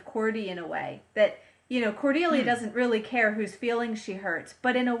equivalent of Cordy in a way that, Cordelia doesn't really care whose feelings she hurts,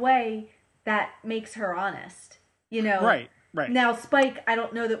 but in a way that makes her honest, Right. Now, Spike, I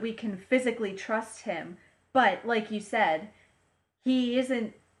don't know that we can physically trust him, but like you said, he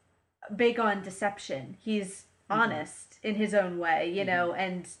isn't big on deception. He's honest in his own way,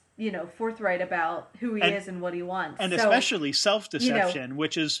 and forthright about who he is and what he wants. And especially self-deception,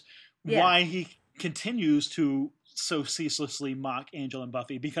 which is why he continues to so ceaselessly mock Angel and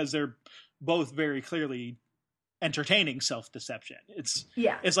Buffy, because they're both very clearly entertaining self-deception. It's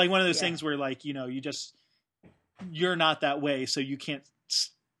like one of those things where, like, you're not that way, so you can't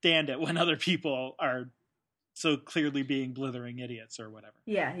stand it when other people are so clearly being blithering idiots or whatever.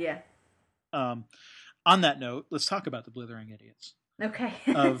 Yeah. On that note, let's talk about the blithering idiots. Okay.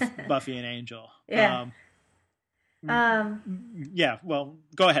 Of Buffy and Angel. Yeah. Yeah. Well,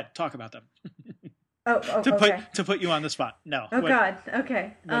 go ahead. Talk about them. To put you on the spot. No. God.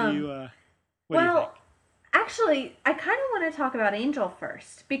 Okay. What do you think? Actually, I kind of want to talk about Angel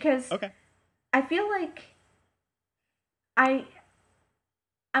first because I feel like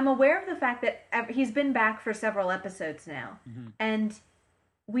I'm aware of the fact that he's been back for several episodes now, and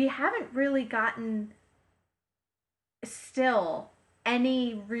we haven't really gotten still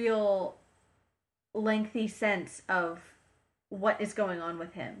any real lengthy sense of what is going on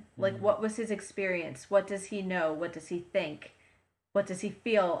with him. Like, what was his experience? What does he know? What does he think? What does he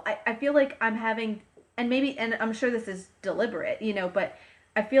feel? I feel like I'm having, and I'm sure this is deliberate, but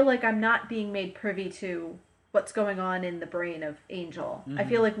I feel like I'm not being made privy to what's going on in the brain of Angel. I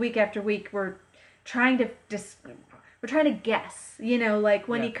feel like week after week we're trying to guess, like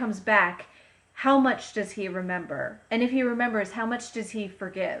when he comes back, how much does he remember? And if he remembers, how much does he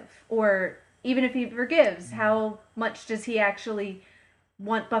forgive? Or even if he forgives, how much does he actually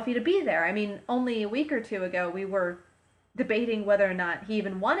want Buffy to be there. I mean, only a week or two ago we were debating whether or not he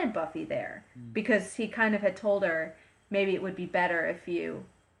even wanted Buffy there because he kind of had told her maybe it would be better if you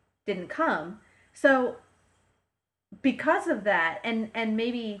didn't come. So because of that, and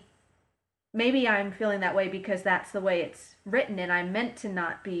maybe I'm feeling that way because that's the way it's written, and I'm meant to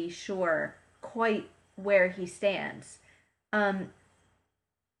not be sure quite where he stands. And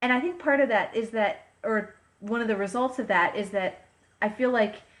I think part of that is that, or one of the results of that is that I feel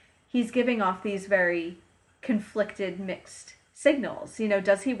like he's giving off these very conflicted, mixed signals. You know,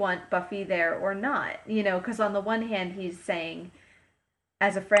 does he want Buffy there or not? You know, because on the one hand, he's saying,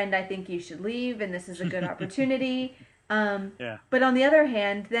 as a friend, I think you should leave, and this is a good opportunity. Yeah. But on the other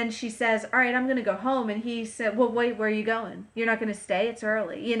hand, then she says, all right, I'm going to go home. And he said, well, wait, where are you going? You're not going to stay? It's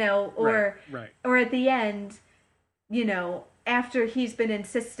early, you know, right. Or at the end, you know, after he's been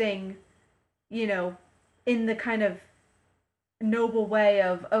insisting, you know, in the kind of noble way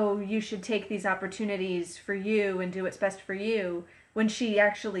of, oh, you should take these opportunities for you and do what's best for you. When she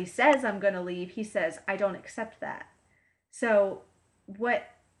actually says, I'm going to leave, he says, I don't accept that. So what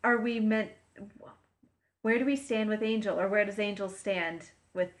are we meant, where do we stand with Angel, or where does Angel stand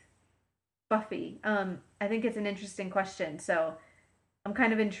with Buffy? I think it's an interesting question. So I'm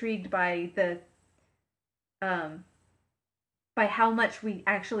kind of intrigued by the by how much we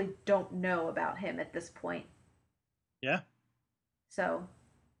actually don't know about him at this point. Yeah. So.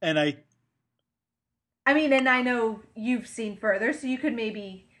 And I mean, and I know you've seen further, so you could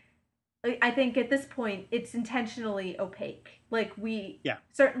maybe. I think at this point it's intentionally opaque. Like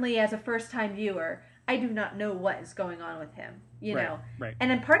certainly as a first-time viewer, I do not know what is going on with him, you know? Right.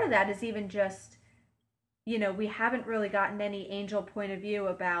 And then part of that is even just, you know, we haven't really gotten any Angel point of view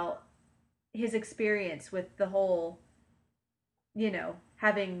about his experience with the whole, you know,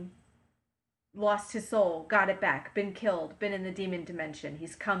 having lost his soul, got it back, been killed, been in the demon dimension,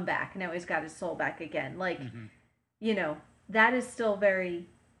 he's come back, now he's got his soul back again. Like, you know, that is still very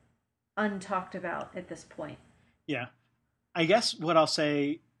untalked about at this point. Yeah. I guess what I'll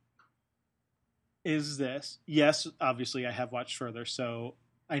say is this. Yes, obviously I have watched further, so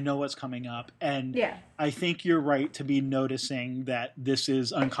I know what's coming up. And I think you're right to be noticing that this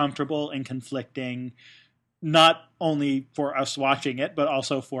is uncomfortable and conflicting, not only for us watching it, but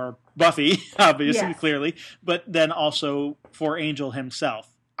also for Buffy, obviously, clearly, but then also for Angel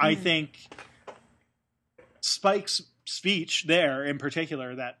himself. I think Spike's speech there in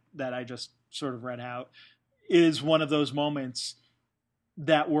particular that I just sort of read out is one of those moments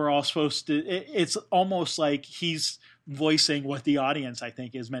that we're all supposed to, it's almost like he's voicing what the audience, I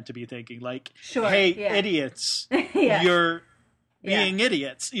think, is meant to be thinking. Like, hey, idiots, you're being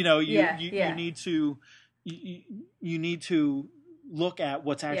idiots. You know, you need to, you need to look at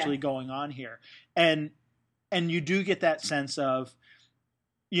what's actually going on here. And you do get that sense of,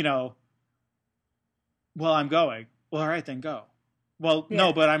 you know, well, I'm going. Well, all right, then go. Well,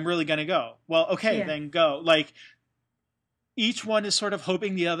 no, but I'm really going to go. Well, okay, then go. Like, each one is sort of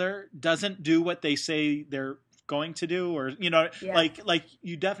hoping the other doesn't do what they say they're going to do, or, you know, like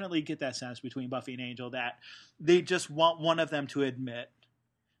you definitely get that sense between Buffy and Angel that they just want one of them to admit,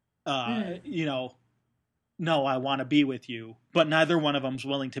 you know, no, I want to be with you, but neither one of them's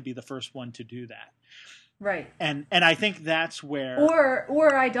willing to be the first one to do that. Right. And I think that's where,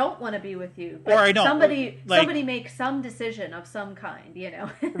 or I don't want to be with you, or I don't. Somebody make some decision of some kind, you know.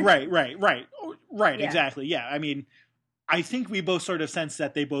 right, exactly. Yeah, I mean, I think we both sort of sense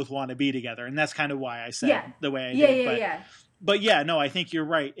that they both want to be together, and that's kind of why I said the way I did. But yeah, no, I think you're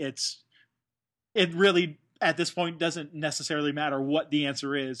right. It really at this point doesn't necessarily matter what the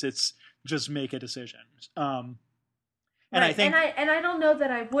answer is. It's just make a decision. And I think, and I don't know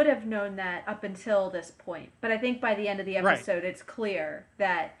that I would have known that up until this point, but I think by the end of the episode, it's clear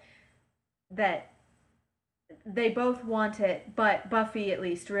that they both want it, but Buffy at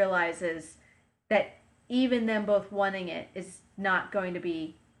least realizes that even them both wanting it is not going to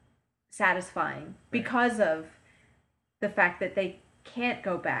be satisfying because of the fact that they can't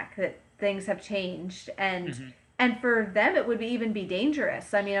go back, that things have changed, and and for them it would even be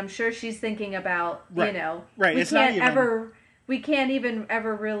dangerous. I mean, I'm sure she's thinking about, you know, we can't even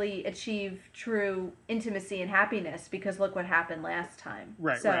ever really achieve true intimacy and happiness because look what happened last time.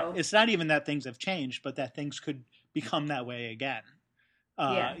 Right. It's not even that things have changed, but that things could become that way again.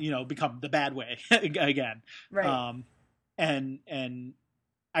 You know, become the bad way again. Right. And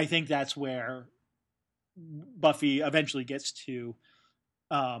I think that's where Buffy eventually gets to,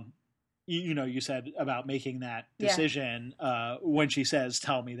 you know, you said about making that decision when she says,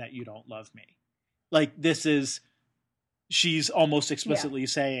 tell me that you don't love me. Like, she's almost explicitly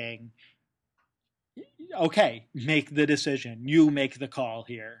saying, okay, make the decision. You make the call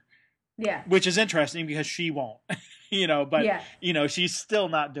here. Yeah. Which is interesting because she won't, but Yeah. She's still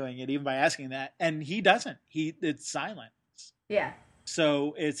not doing it even by asking that. And he doesn't, it's silent. Yeah.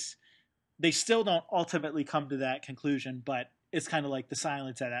 So they still don't ultimately come to that conclusion, but it's kind of like the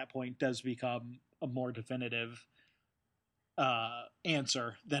silence at that point does become a more definitive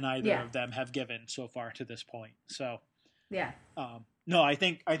answer than either of them have given so far to this point. So yeah. No, I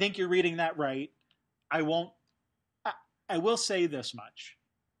think you're reading that right. I will say this much.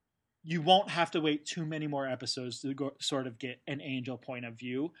 You won't have to wait too many more episodes to sort of get an Angel point of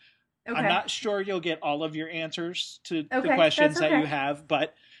view. Okay. I'm not sure you'll get all of your answers to the questions that you have,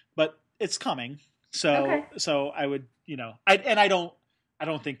 but it's coming. So I would, I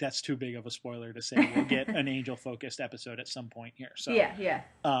don't think that's too big of a spoiler to say we'll get an Angel focused episode at some point here. So yeah.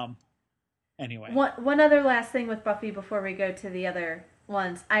 Anyway, one other last thing with Buffy before we go to the other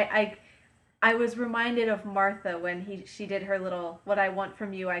ones, I was reminded of Martha when she did her little "what I want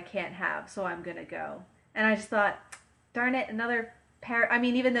from you I can't have, so I'm gonna go," and I just thought, darn it, another pair. I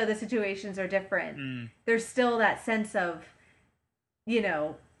mean, even though the situations are different, there's still that sense of,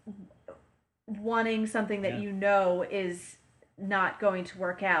 wanting something that is not going to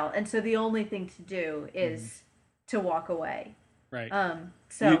work out, and so the only thing to do is to walk away. Right.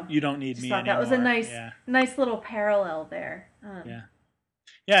 So you don't need me anymore. That was a nice little parallel there.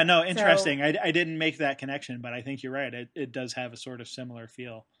 Yeah, no, interesting. So, I didn't make that connection, but I think you're right. It does have a sort of similar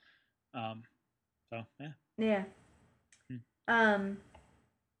feel. So yeah. Yeah.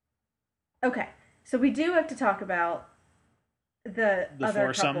 Okay, so we do have to talk about the other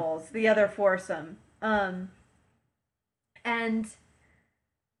foursome. Couples, the other foursome, and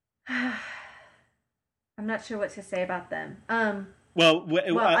I'm not sure what to say about them.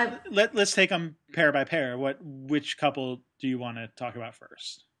 Let's take them pair by pair. Which couple do you want to talk about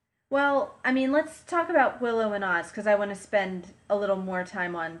first? Well, I mean, let's talk about Willow and Oz because I want to spend a little more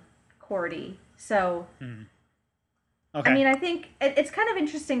time on Cordy. So, okay. I mean, I think it's kind of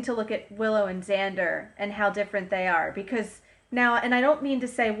interesting to look at Willow and Xander and how different they are because now, and I don't mean to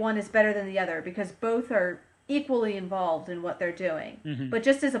say one is better than the other because both are equally involved in what they're doing. Mm-hmm. But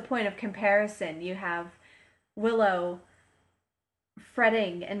just as a point of comparison, you have Willow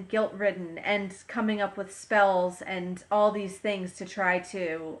fretting and guilt-ridden and coming up with spells and all these things to try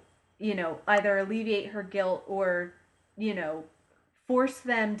to, either alleviate her guilt or, force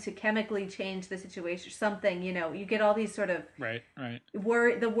them to chemically change the situation or something, you get all these sort of right the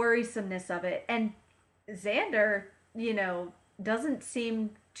worrisomeness of it. And Xander, doesn't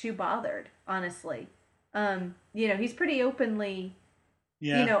seem too bothered, honestly. He's pretty openly, he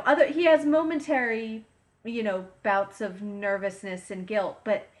has momentary bouts of nervousness and guilt,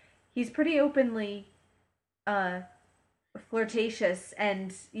 but he's pretty openly flirtatious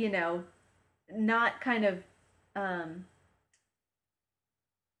and, not kind of, I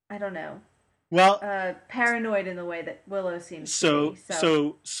don't know. Well, paranoid in the way that Willow seems to be.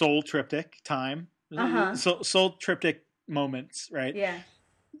 So soul triptych time. Uh-huh. Soul triptych moments, right? Yeah.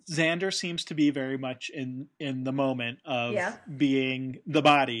 Xander seems to be very much in the moment of being the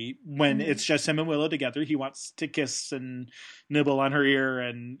body when it's just him and Willow together. He wants to kiss and nibble on her ear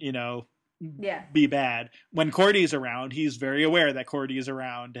and, be bad. When Cordy's around, he's very aware that Cordy is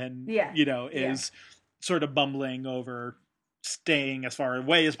around and, is sort of bumbling over staying as far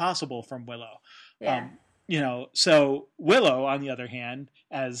away as possible from Willow. Yeah. So Willow, on the other hand,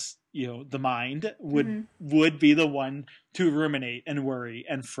 as the mind would be the one to ruminate and worry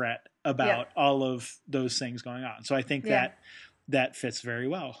and fret about all of those things going on. So I think that fits very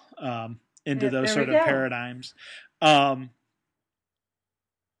well into those sort of paradigms. So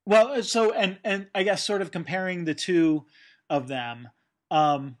and I guess sort of comparing the two of them.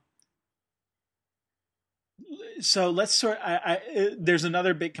 So let's there's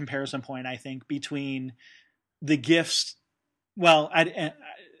another big comparison point I think between the gifts. Well,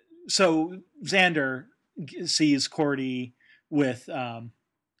 so Xander sees Cordy with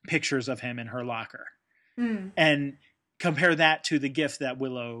pictures of him in her locker, and compare that to the gift that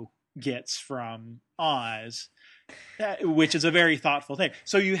Willow gets from Oz, which is a very thoughtful thing.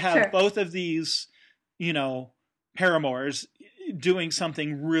 So you have both of these, paramours doing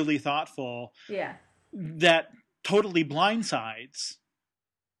something really thoughtful. Yeah. That totally blindsides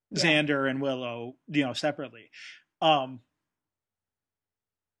Xander and Willow, separately.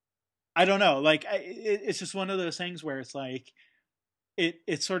 I don't know. Like, it's just one of those things where it's like,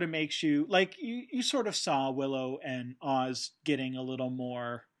 it sort of makes you, like, you sort of saw Willow and Oz getting a little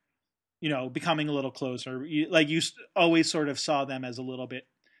more, becoming a little closer. You always sort of saw them as a little bit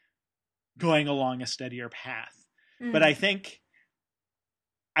going along a steadier path. But I think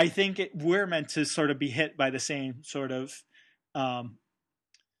I think we're meant to sort of be hit by the same sort of,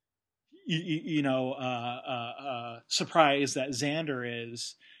 surprise that Xander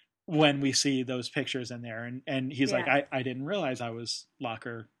is when we see those pictures in there, and he's like, I didn't realize I was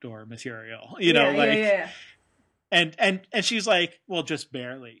locker door material, and she's like, well, just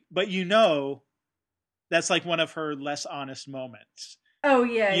barely, but that's like one of her less honest moments. Oh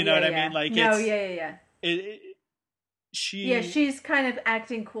yeah, you know what I mean? Like, no, yeah. She's kind of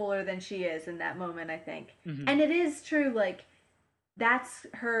acting cooler than she is in that moment, I think. Mm-hmm. And it is true, like, that's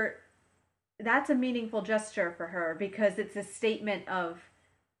a meaningful gesture for her, because it's a statement of,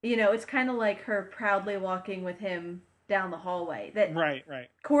 it's kind of like her proudly walking with him down the hallway. That right.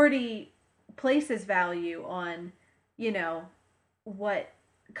 Cordy places value on, what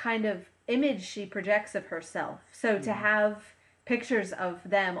kind of image she projects of herself. So to have pictures of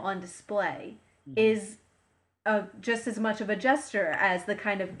them on display is just as much of a gesture as the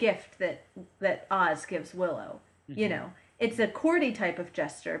kind of gift that Oz gives Willow. It's a Cordy type of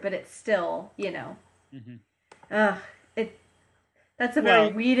gesture, but it's still, that's a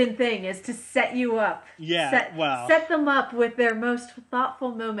very Whedon thing, is to set you up. Yeah, set them up with their most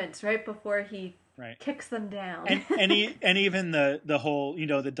thoughtful moments right before he kicks them down. and even the whole,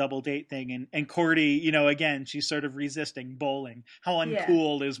 the double date thing, and Cordy, again, she's sort of resisting bowling. How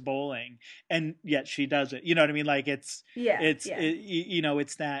uncool is bowling? And yet she does it. You know what I mean? Like, it's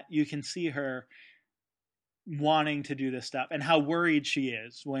that you can see her wanting to do this stuff, and how worried she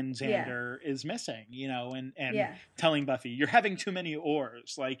is when Xander is missing, and telling Buffy, you're having too many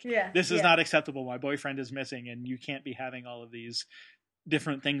oars. Like, this is not acceptable. My boyfriend is missing, and you can't be having all of these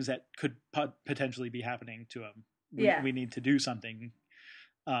different things that could potentially be happening to him. We need to do something.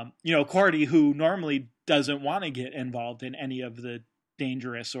 Cordy, who normally doesn't want to get involved in any of the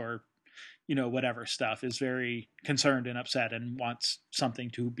dangerous or, whatever stuff, is very concerned and upset and wants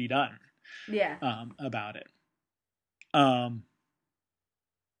something to be done. About it. And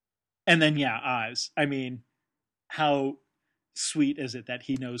then Oz. I mean, how sweet is it that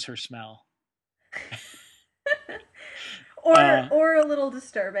he knows her smell? Or a little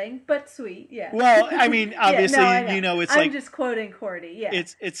disturbing, but sweet. Yeah. Well, I mean, obviously, it's I'm just quoting Cordy. Yeah.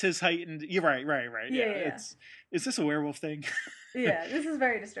 It's his heightened. You're right. Yeah. Is this a werewolf thing? Yeah, this is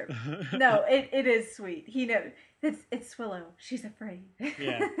very disturbing. No, it is sweet. He knows it's Willow. She's afraid.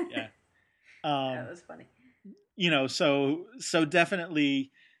 Yeah. That was funny. So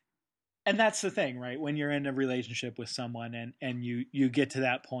definitely, and that's the thing, right? When you're in a relationship with someone and you get to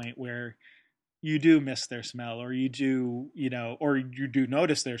that point where you do miss their smell, or you do, or you do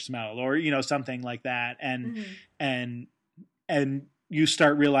notice their smell, or, something like that. And you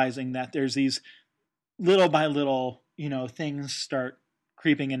start realizing that there's these little by little, things start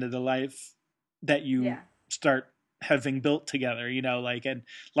creeping into the life that you start having built together,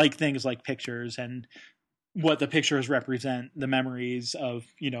 like things like pictures and what the pictures represent, the memories of,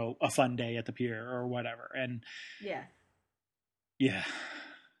 a fun day at the pier or whatever. And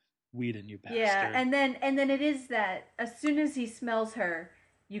Whedon, you bastard. Yeah, and then it is that as soon as he smells her,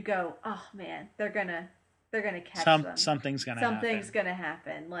 you go, oh man, they're gonna catch them. Something's gonna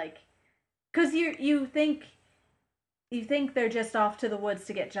happen. Like, because you think they're just off to the woods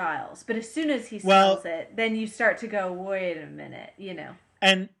to get Giles, but as soon as he smells it, then you start to go, wait a minute,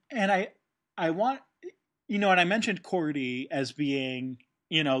 And I want, and I mentioned Cordy as being,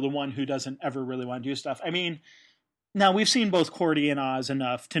 the one who doesn't ever really want to do stuff. I mean, now we've seen both Cordy and Oz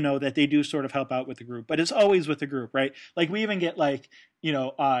enough to know that they do sort of help out with the group, but it's always with the group, right? Like, we even get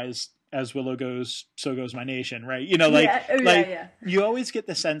Oz, as Willow goes, so goes my nation, right? You always get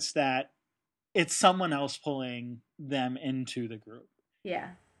the sense that it's someone else pulling them into the group. Yeah.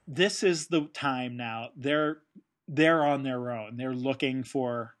 This is the time now. They're on their own. They're looking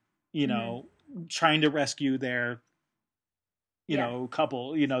for, trying to rescue their,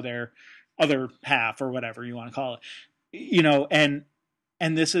 couple, their other half, or whatever you want to call it,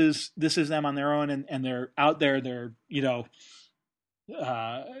 and this is them on their own, and they're out there, they're,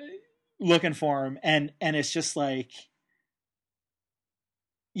 looking for him. And it's just like,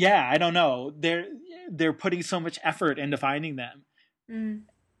 I don't know. They're putting so much effort into finding them.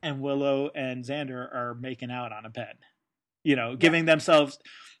 And Willow and Xander are making out on a bed, giving themselves,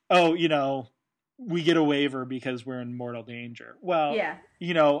 we get a waiver because we're in mortal danger. Well,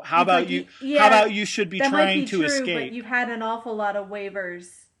 how about you? How about you should be trying to escape? But you've had an awful lot of waivers,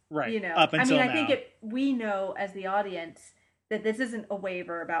 right? Up until now. I think we know as the audience that this isn't a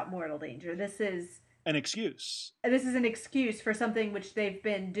waiver about mortal danger. This is an excuse. This is an excuse for something which they've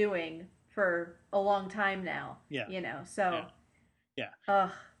been doing for a long time now. Yeah. So. Yeah.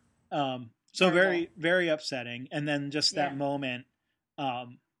 So very, very upsetting. And then just that moment,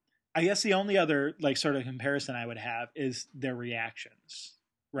 I guess the only other like sort of comparison I would have is their reactions,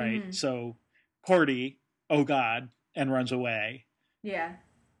 right? Mm-hmm. So Cordy, oh God, and runs away. Yeah.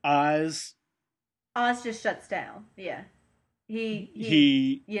 Oz, Oz just shuts down. Yeah. He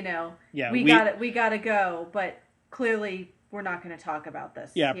he, you know, yeah, we gotta go, but clearly we're not gonna talk about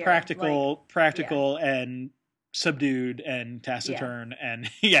this yeah, here. Like, yeah. practical and subdued and Yeah. taciturn and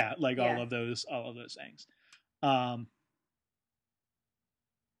yeah, like Yeah. all of those things. Um,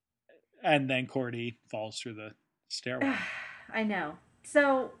 and then Cordy falls through the stairwell. I know.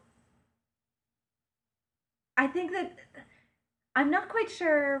 So I think that I'm not quite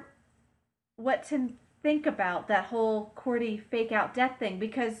sure what to think about that whole Cordy fake out death thing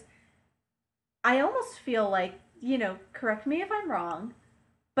because I almost feel like, correct me if I'm wrong,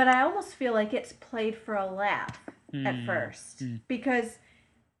 but I almost feel like it's played for a laugh at Mm, first mm, because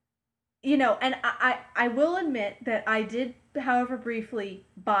and I will admit that I did, however briefly,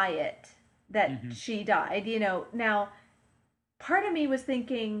 buy it that mm-hmm, she died. Now part of me was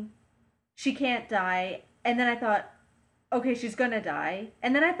thinking she can't die, and then I thought, okay, she's gonna die,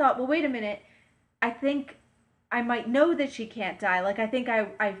 and then I thought, well, wait a minute, I think I might know that she can't die. Like I think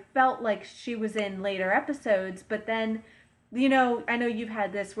I felt like she was in later episodes, but then I know you've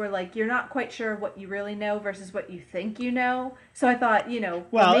had this where like you're not quite sure what you really know versus what you think you know. So I thought, well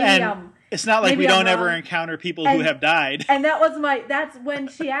well, and it's not like we I'm don't ever wrong. encounter people who And have died. and that's when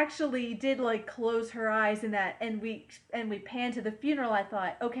she actually did like close her eyes and that and we pan to the funeral. I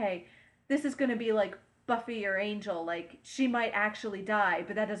thought, okay, this is going to be like Buffy or Angel, like she might actually die,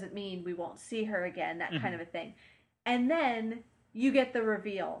 but that doesn't mean we won't see her again, that kind Mm-hmm. of a thing. And then you get the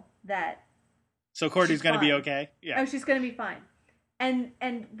reveal that So Cordy's she's going to be fine. okay. Yeah. Oh, she's going to be fine. And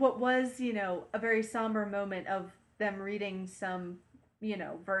what was, a very somber moment of them reading some,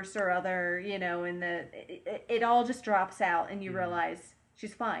 verse or other, and it all just drops out and you Mm-hmm. realize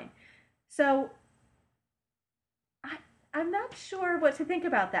she's fine. So I I'm not sure what to think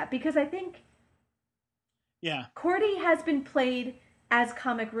about that because I think Yeah. Cordy has been played as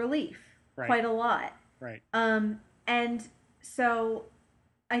comic relief Right. quite a lot. Right. And so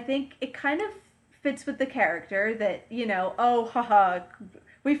I think it kind of fits with the character that, oh, haha,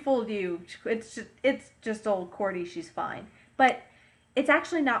 we fooled you. It's just old Cordy, she's fine. But it's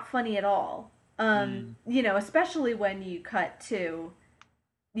actually not funny at all. Mm. Especially when you cut to,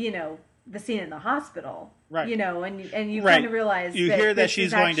 the scene in the hospital. Right. And you Right. kind of realize You that hear that this she's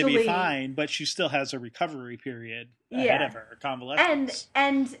is going to be actually, fine, but she still has a recovery period ahead yeah. of her, convalescence.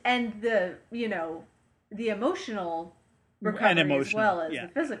 And the the emotional recovery And as emotional, well as yeah.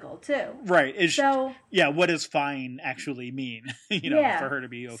 the physical too. Right. So yeah, what does fine actually mean? yeah. For her to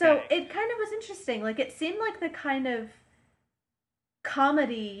be okay. So it kind of was interesting. Like it seemed like the kind of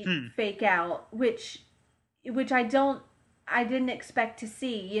comedy fake out, which I didn't expect to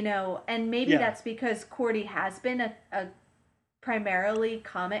see, and maybe Yeah. that's because Cordy has been a primarily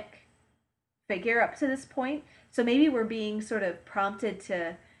comic figure up to this point. So maybe we're being sort of prompted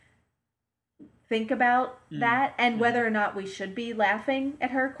to think about that and whether or not we should be laughing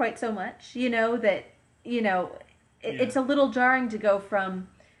at her quite so much. It's a little jarring to go from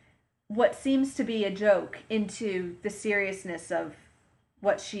what seems to be a joke into the seriousness of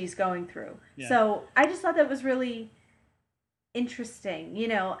what she's going through. Yeah. So I just thought that was really interesting,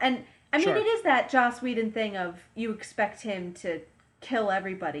 and I mean, Sure. it is that Joss Whedon thing of you expect him to kill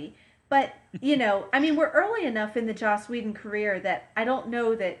everybody. But, I mean, we're early enough in the Joss Whedon career that I don't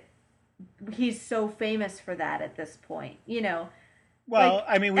know that he's so famous for that at this point, Well, Like,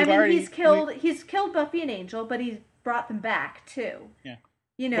 I mean, he's killed Buffy and Angel, but he's brought them back too. Yeah.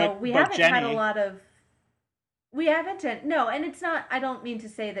 We but haven't had a Jenny- lot of. We haven't. No, and it's not. I don't mean to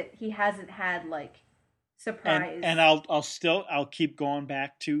say that he hasn't had like surprise. And I'll keep going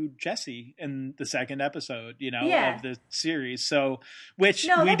back to Jesse in the second episode, Yeah. of the series. So, which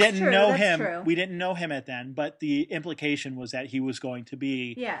No, we that's didn't true, know that's him. true. We didn't know him at then, but the implication was that he was going to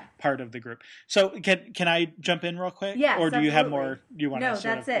be Yeah. part of the group. So, can I jump in real quick? Yes, Or do you have absolutely. more? Do you want No, to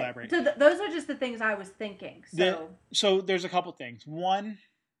sort that's of it. elaborate? So those are just the things I was thinking. So there's a couple things. One,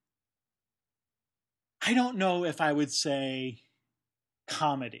 I don't know if I would say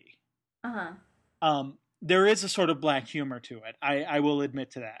comedy. There is a sort of black humor to it. I will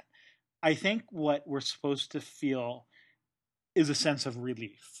admit to that. I think what we're supposed to feel is a sense of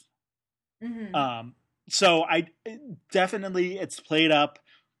relief. Mm-hmm. So I definitely it's played up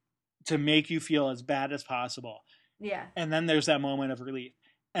to make you feel as bad as possible. Yeah. And then there's that moment of relief.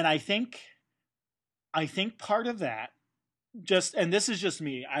 And I think part of that and this is just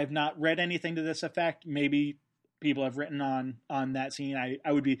me. I've not read anything to this effect. Maybe people have written on that scene,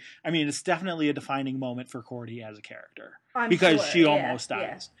 I would be. I mean, it's definitely a defining moment for Cordy as a character because she almost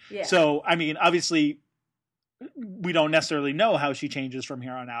dies. Yeah. So I mean, obviously, we don't necessarily know how she changes from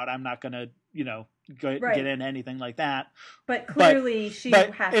here on out. I'm not going to, get into anything like that. But clearly,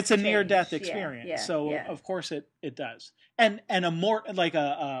 but it's a near-death experience, so of course it does. And a more like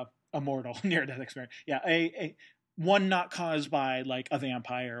a mortal near-death experience. Yeah, a one not caused by like a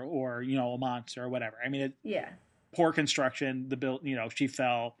vampire or a monster or whatever. I mean, poor construction. The build, she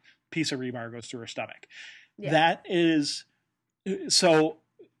fell, piece of rebar goes through her stomach. Yeah. That is so.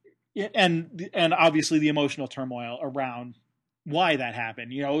 And obviously the emotional turmoil around why that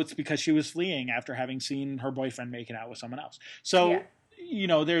happened. It's because she was fleeing after having seen her boyfriend making out with someone else. So,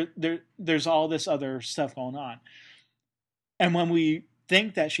 there's all this other stuff going on. And when we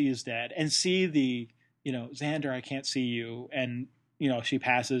think that she is dead and see the, Xander, I can't see you, and, she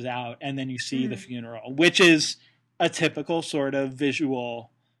passes out, and then you see the funeral, which is a typical sort of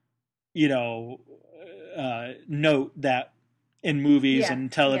visual, note that in movies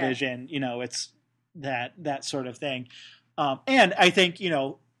and television, it's that sort of thing. And I think,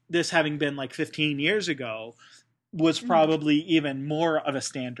 this having been like 15 years ago was probably even more of a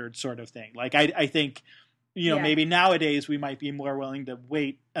standard sort of thing. Like, I think, maybe nowadays we might be more willing to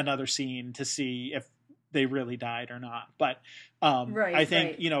wait another scene to see if they really died or not. But I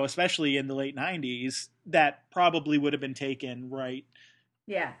think, especially in the late 90s, that probably would have been taken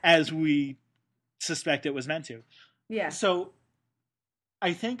as we suspect it was meant to. Yeah. So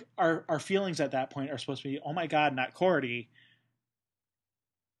I think our feelings at that point are supposed to be, oh my God, not Cordy.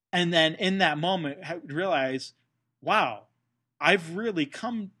 And then in that moment, realize, wow, I've really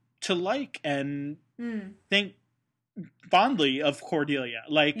come to like and think fondly of Cordelia.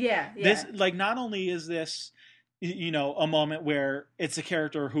 Like, this, like, not only is this, a moment where it's a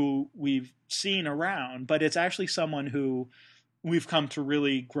character who we've seen around, but it's actually someone who we've come to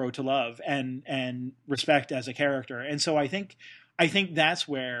really grow to love and respect as a character. And so I think that's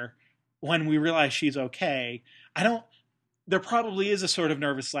where, when we realize she's okay, there probably is a sort of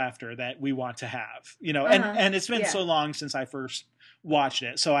nervous laughter that we want to have, and it's been so long since I first watched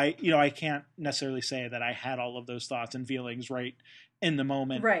it. So I can't necessarily say that I had all of those thoughts and feelings right in the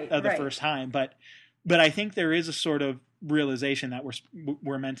moment of the first time. But I think there is a sort of realization that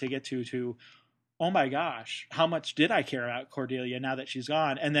we're meant to get to, oh my gosh, how much did I care about Cordelia now that she's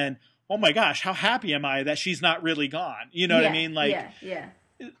gone? And then, oh my gosh, how happy am I that she's not really gone? You know what I mean? Like,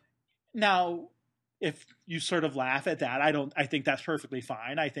 now, if you sort of laugh at that, I think that's perfectly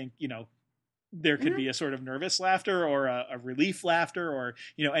fine. I think, there could be a sort of nervous laughter or a relief laughter or,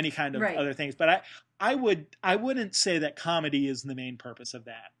 any kind of other things. But I wouldn't say that comedy is the main purpose of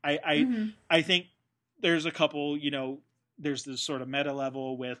that. I think there's a couple, there's this sort of meta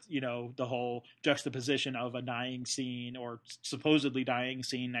level with, the whole juxtaposition of a dying scene or supposedly dying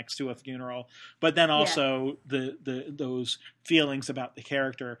scene next to a funeral, but then also those feelings about the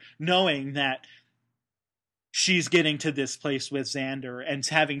character, knowing that she's getting to this place with Xander and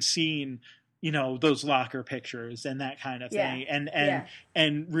having seen, those locker pictures and that kind of thing,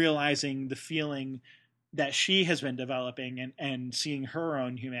 and realizing the feeling that she has been developing and seeing her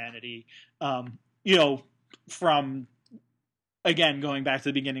own humanity, from, again, going back to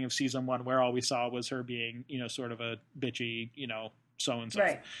the beginning of season 1, where all we saw was her being, sort of a bitchy, so-and-so.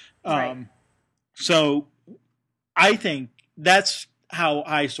 Right. So I think that's how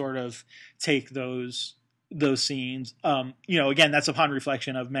I sort of take those scenes. Again, that's upon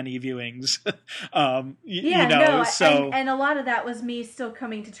reflection of many viewings. And a lot of that was me still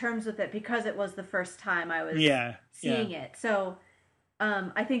coming to terms with it because it was the first time I was seeing it. So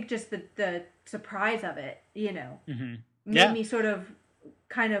I think just the surprise of it, made me sort of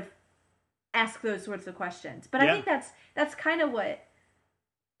kind of ask those sorts of questions. But I think that's kind of what,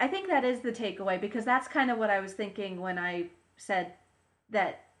 I think that is the takeaway, because that's kind of what I was thinking when I said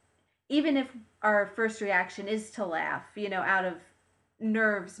that even if our first reaction is to laugh, out of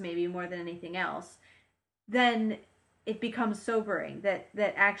nerves maybe more than anything else, then it becomes sobering that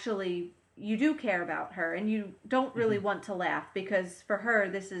actually you do care about her and you don't really want to laugh, because for her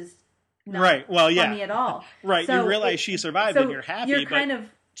this is not funny at all. Right. So you realize she survived and you're happy, you're kind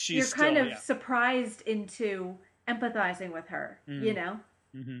of surprised into empathizing with her,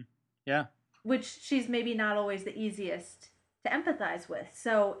 Yeah. Which she's maybe not always the easiest to empathize with.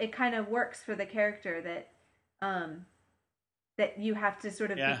 So it kind of works for the character that you have to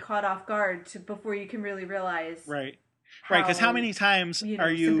sort of be caught off guard before you can really realize. Right. Because how many times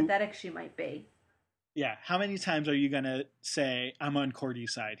are you sympathetic she might be? Yeah. How many times are you going to say, I'm on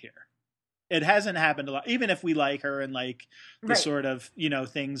Cordy's side here? It hasn't happened a lot. Even if we like her and like the sort of,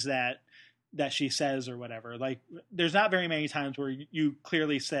 things that, that she says or whatever. Like, there's not very many times where you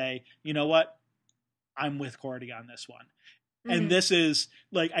clearly say, you know what, I'm with Cordy on this one. And this is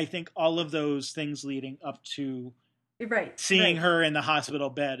like, I think all of those things leading up to seeing her in the hospital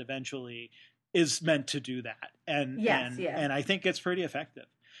bed eventually is meant to do that. And and I think it's pretty effective.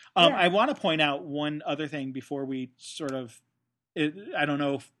 I want to point out one other thing before we sort of, I don't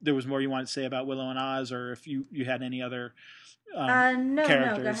know if there was more you wanted to say about Willow and Oz, or if you had any other characters.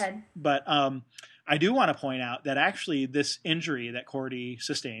 No, go ahead. But I do want to point out that actually this injury that Cordy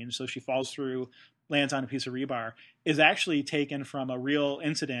sustains, so she falls through, lands on a piece of rebar, is actually taken from a real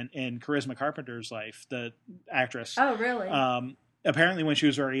incident in Charisma Carpenter's life, the actress. Oh, really? Apparently when she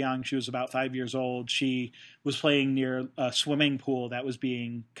was very young, she was about 5 years old, she was playing near a swimming pool that was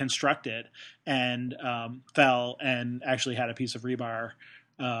being constructed and fell and actually had a piece of rebar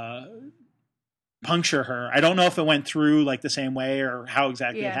puncture her. I don't know if it went through like the same way or how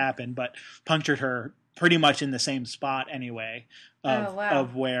exactly it happened, but punctured her pretty much in the same spot anyway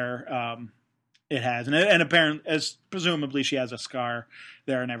of where it has. And apparently, as presumably she has a scar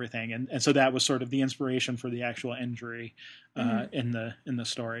there and everything. And so that was sort of the inspiration for the actual injury in the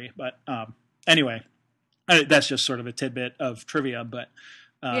story. But anyway, that's just sort of a tidbit of trivia, but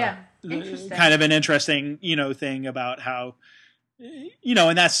interesting. Kind of an interesting, thing about how,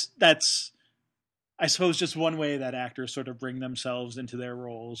 and that's I suppose just one way that actors sort of bring themselves into their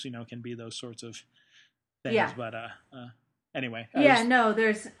roles, can be those sorts of things. Yeah. But anyway.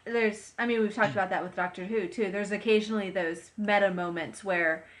 There's I mean, we've talked about that with Doctor Who too. There's occasionally those meta moments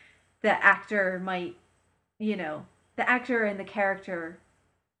where the actor might, the actor and the character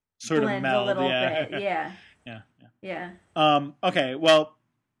sort blend of meld a little bit. Yeah. Okay, well,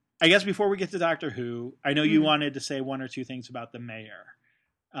 I guess before we get to Doctor Who, I know you wanted to say one or two things about the mayor.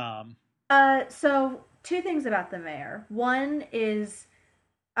 So two things about the mayor. One is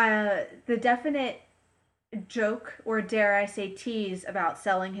the definite joke, or dare I say tease, about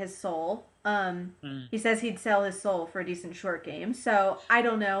selling his soul. He says he'd sell his soul for a decent short game. So I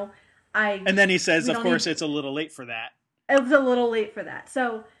don't know. And then he says, of course, it's a little late for that. It was a little late for that.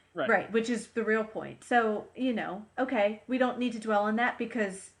 So right, which is the real point. So okay, we don't need to dwell on that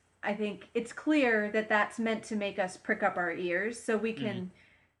because I think it's clear that that's meant to make us prick up our ears so we can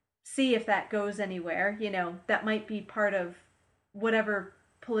see if that goes anywhere. That might be part of whatever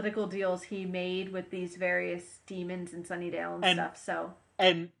political deals he made with these various demons in Sunnydale and stuff. So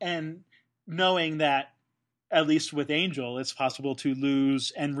and knowing that at least with Angel, it's possible to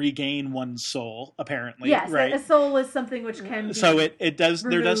lose and regain one's soul. Apparently, yes, right? A soul is something which can be so it does.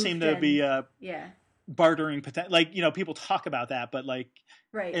 There does seem to be a yeah bartering potential. Like people talk about that, but like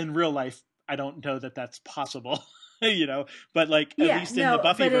in real life, I don't know that that's possible. But like at least in the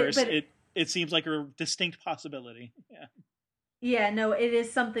Buffyverse, it seems like a distinct possibility. Yeah. Yeah, no, it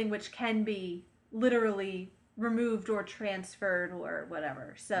is something which can be literally removed or transferred or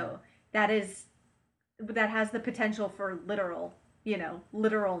whatever. So that has the potential for literalness,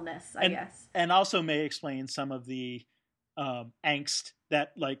 I guess. And also may explain some of the angst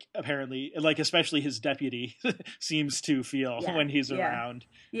that apparently especially his deputy seems to feel when he's around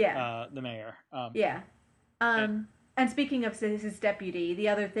the mayor. And speaking of his deputy, the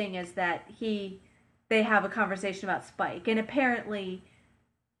other thing is that they have a conversation about Spike, and apparently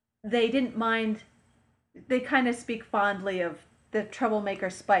they didn't mind. They kind of speak fondly of the troublemaker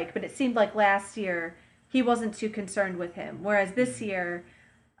Spike, but it seemed like last year he wasn't too concerned with him, whereas this year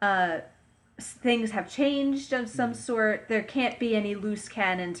things have changed of some sort. There can't be any loose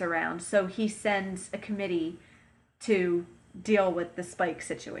cannons around, so he sends a committee to deal with the Spike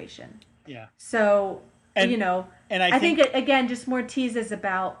situation. Yeah. So, and I think again, just more teases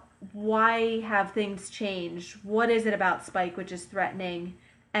about why have things changed? What is it about Spike which is threatening?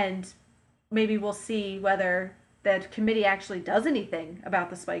 And maybe we'll see whether the committee actually does anything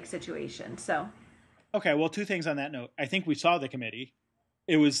about the Spike situation. So, okay, well, two things on that note. I think we saw the committee.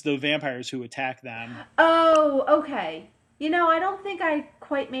 It was the vampires who attacked them. Oh, okay. I don't think I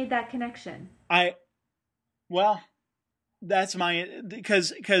quite made that connection. That's my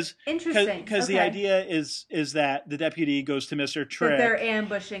because interesting because the idea is that the deputy goes to Mr. Trick. That they're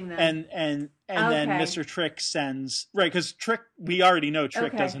ambushing them, and then Mr. Trick sends because Trick, we already know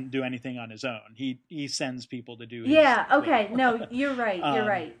Trick doesn't do anything on his own. He sends people to do. No, you're right. You're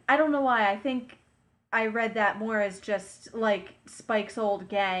right. I don't know why. I think I read that more as just like Spike's old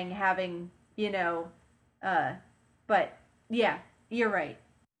gang having but yeah, you're right.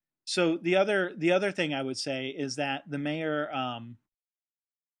 So the other thing I would say is that the mayor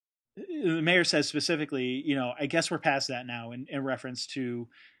says specifically, I guess we're past that now in reference to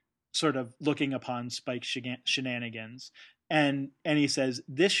sort of looking upon Spike's shenanigans. and he says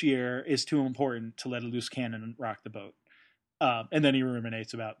this year is too important to let a loose cannon rock the boat. And then he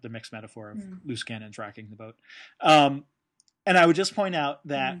ruminates about the mixed metaphor of loose cannons rocking the boat. And I would just point out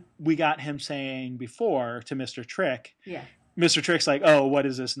that we got him saying before to Mr. Trick, Mr. Trick's like, oh, what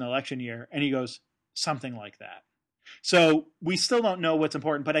is this, an election year? And he goes, something like that. So we still don't know what's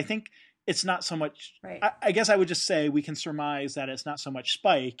important, but I think it's not so much, I guess I would just say we can surmise that it's not so much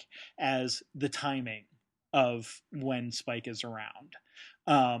Spike as the timing of when Spike is around.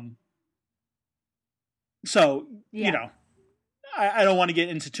 So, you know, I don't want to get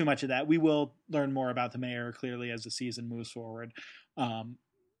into too much of that. We will learn more about the mayor clearly as the season moves forward. You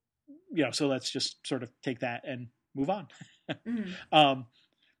know, so let's just sort of take that and move on.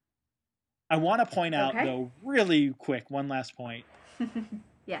 I want to point out though, really quick, one last point.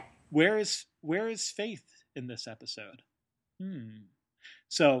 Where is Faith in this episode?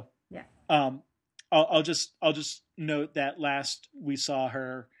 So I'll just note that last we saw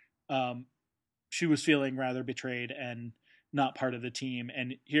her, she was feeling rather betrayed and not part of the team,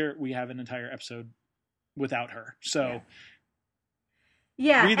 and here we have an entire episode without her. So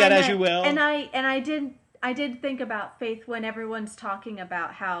read that as you will. And I did think about Faith when everyone's talking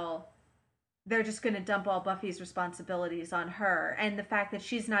about how they're just going to dump all Buffy's responsibilities on her, and the fact that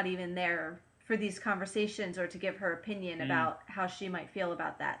she's not even there for these conversations or to give her opinion about how she might feel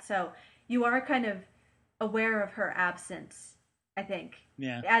about that. So you are kind of aware of her absence, I think.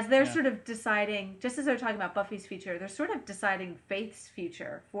 As they're sort of deciding, just as they're talking about Buffy's future, they're sort of deciding Faith's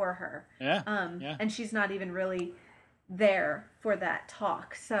future for her. And she's not even really there for that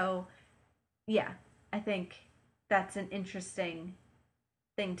talk. So, I think that's an interesting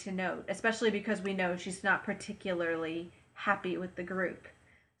thing to note, especially because we know she's not particularly happy with the group.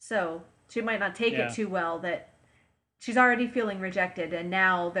 So she might not take it too well that she's already feeling rejected, and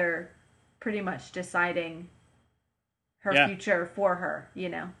now they're pretty much deciding her future for her, you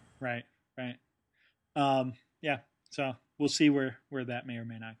know? Right. So we'll see where that may or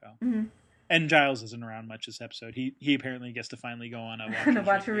may not go. And Giles isn't around much this episode. He apparently gets to finally go on a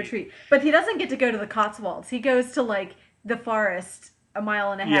Watcher retreat. But he doesn't get to go to the Cotswolds. He goes to, like, the forest a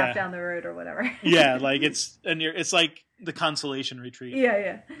mile and a half down the road or whatever. Like it's like the consolation retreat.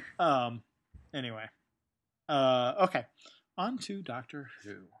 Anyway. Okay. On to Doctor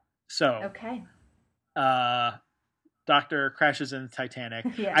Who. So Doctor crashes in the Titanic.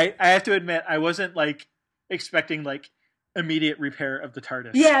 I have to admit, I wasn't like expecting like immediate repair of the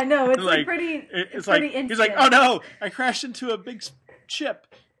TARDIS. It's like pretty. It's pretty like instant. He's like, oh no, I crashed into a big ship.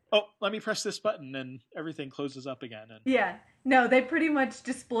 Oh, let me press this button, and everything closes up again. And no, they pretty much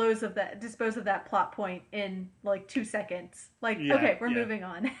dispose of that plot point in like 2 seconds. Like, okay, we're moving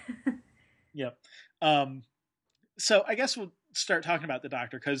on. So I guess we'll start talking about the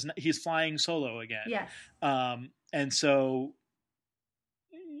Doctor because he's flying solo again. And so,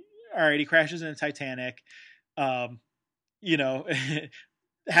 all right, he crashes in the Titanic. You know,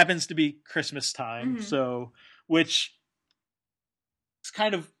 happens to be Christmas time, so which is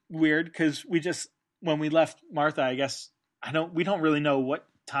kind of weird because when we left Martha, I guess we don't really know what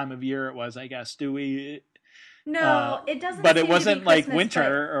time of year it was. I guess do we? No, it doesn't. But it wasn't like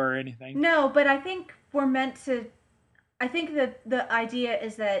winter or anything. No, but I think we're meant to. I think that the idea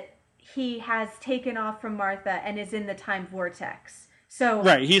is that he has taken off from Martha and is in the time vortex. So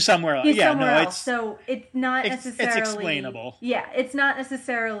he's somewhere else. He's somewhere else. So it's not necessarily. It's explainable. It's not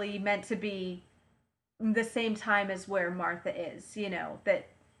necessarily meant to be the same time as where Martha is. You know that.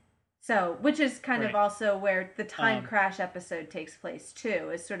 So, which is kind of also where the time crash episode takes place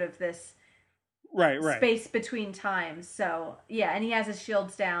too. Is sort of this space between times. So and he has his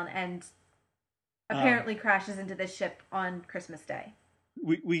shields down and apparently crashes into this ship on Christmas Day.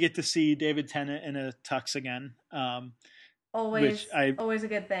 We get to see David Tennant in a tux again. Always a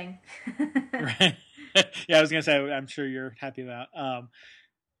good thing. Right. I was gonna say I'm sure you're happy about.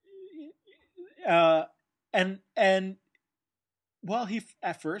 And well, he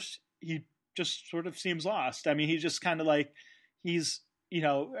at first he just sort of seems lost. I mean, he's just kind of like he's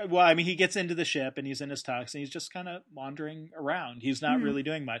he gets into the ship and he's in his tux and he's just kind of wandering around. He's not really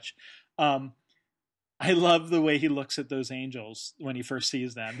doing much. I love the way he looks at those angels when he first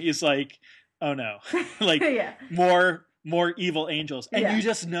sees them. He's like, oh no, like more evil angels. And you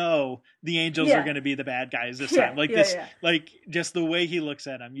just know the angels are going to be the bad guys this time. Like like just the way he looks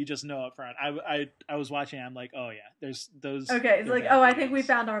at them, you just know up front. I was watching, I'm like, oh yeah, there's those. Okay. It's like, I think we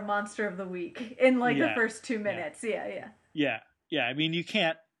found our monster of the week in like the first 2 minutes. Yeah. I mean, you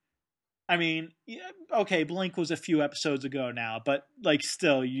can't, okay, Blink was a few episodes ago now, but like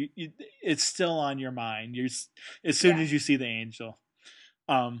still, it's still on your mind. As soon as you see the angel.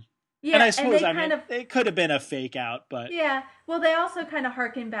 And Yeah, I and suppose, they I kind mean, of it could have been a fake out, but yeah. Well, they also kind of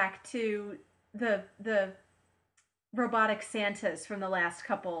harken back to the robotic Santas from the last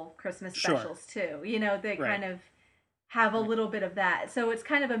couple Christmas sure, specials too. You know, they right, kind of have a right. little bit of that. So it's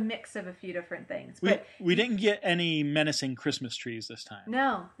kind of a mix of a few different things. But We didn't get any menacing Christmas trees this time.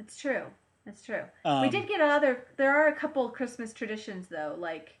 no, it's true. It's true. We Um, did get other. There are a couple Christmas traditions though,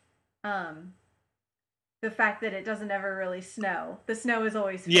 like um, the fact that it doesn't ever really snow. The snow is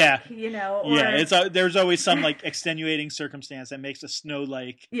always fake, yeah, you know, yeah. or There's always some like extenuating circumstance that makes a snow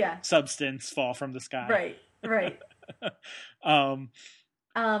like yeah, substance fall from the sky. right, right. um,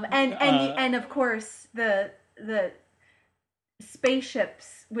 And uh, and of course the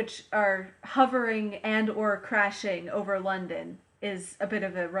spaceships which are hovering and or crashing over London is a bit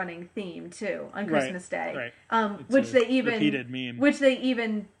of a running theme too on right, Christmas Day, right. It's which a they even repeated meme.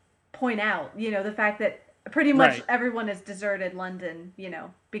 point out. You know, the fact that pretty much Right. everyone has deserted London. You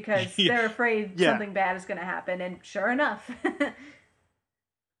know, because yeah. they're afraid Yeah. something bad is going to happen, and sure enough,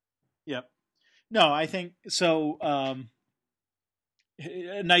 Yep. No, I think so.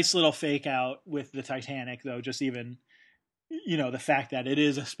 A nice little fake out with the Titanic, though. Just even the fact that it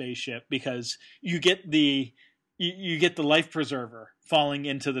is a spaceship, because you get the life preserver falling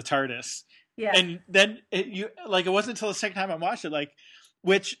into the TARDIS, yeah, and then it wasn't until the second time I watched it, like,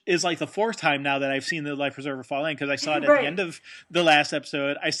 which is like the fourth time now that I've seen the life preserver fall in, because I saw it at the right. end of the last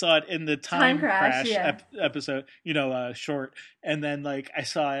episode. I saw it in the Time time crash, crash yeah, episode, short, and then like I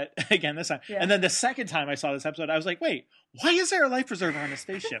saw it again this time, yeah. and then the second time I saw this episode, I was like, wait, why is there a life preserver on a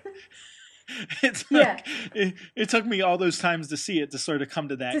spaceship? It's Yeah, like it took me all those times to see it to sort of come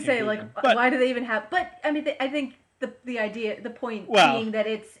to that to say like conclusion. But why do they even have? But I mean, I think the idea, the point well, being that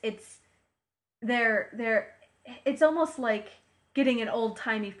it's they're it's almost like getting an old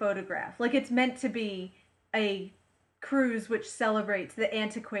timey photograph. Like it's meant to be a cruise which celebrates the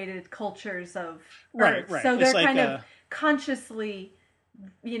antiquated cultures of right, Earth. right. So It's they're like kind of consciously,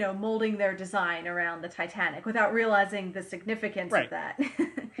 you know, molding their design around the Titanic without realizing the significance of right. that.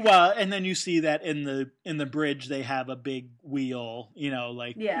 Well, and then you see that in the bridge they have a big wheel,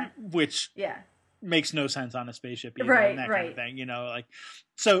 like Yeah, which yeah, makes no sense on a spaceship either, and right, that kind of right. thing, like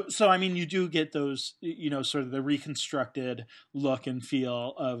so I mean you do get those, sort of the reconstructed look and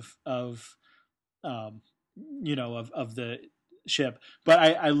feel of um of the ship. But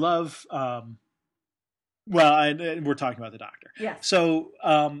I love well, we're talking about the Doctor. Yes. So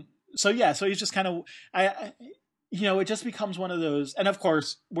yeah, so he's just kind of it just becomes one of those, and of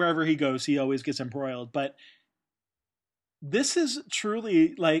course wherever he goes he always gets embroiled, but this is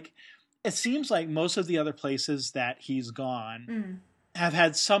truly like, it seems like most of the other places that he's gone Mm. have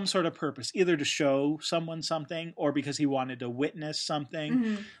had some sort of purpose, either to show someone something or because he wanted to witness something.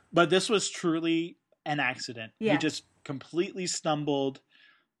 Mm-hmm. But this was truly an accident. He Yeah. just completely stumbled,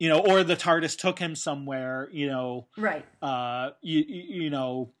 or the TARDIS took him somewhere, Right.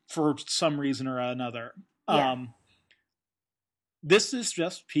 for some reason or another. Yeah. This is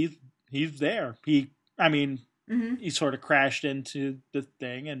just he's there. I mean, Mm-hmm. he sort of crashed into the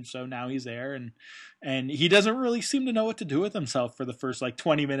thing, and so now he's there, and he doesn't really seem to know what to do with himself for the first like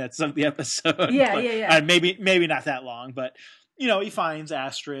 20 minutes of the episode. Yeah, But, yeah, yeah. maybe not that long, but he finds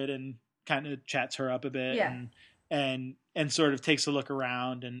Astrid and kind of chats her up a bit, Yeah. and sort of takes a look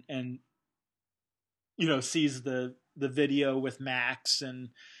around, and sees the video with Max,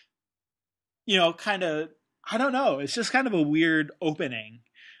 and kind of, I don't know, it's just kind of a weird opening,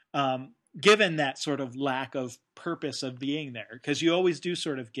 given that sort of lack of purpose of being there, because you always do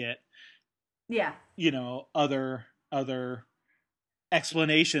sort of get Yeah. other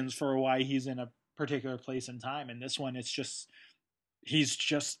explanations for why he's in a particular place and time. And this one, it's just he's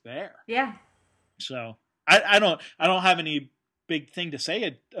just there. Yeah. So I don't have any big thing to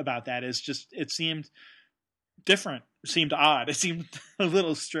say about that. It's just, it seemed different, it seemed odd, it seemed a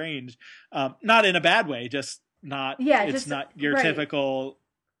little strange, not in a bad way, just not, Yeah, it's just not your right. typical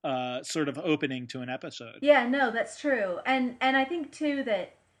sort of opening to an episode. Yeah, no, that's true. And I think too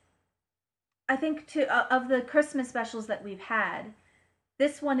that of the Christmas specials that we've had,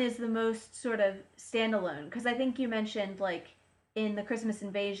 this one is the most sort of standalone, because I think you mentioned like in the Christmas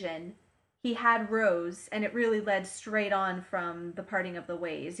Invasion he had Rose and it really led straight on from the Parting of the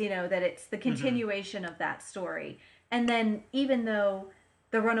Ways, that it's the continuation of that story. And then even though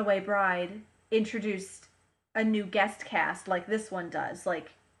the Runaway Bride introduced a new guest cast like this one does,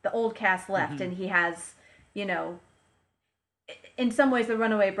 like the old cast left and he has, in some ways the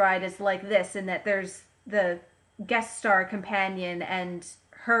Runaway Bride is like this in that there's the guest star companion and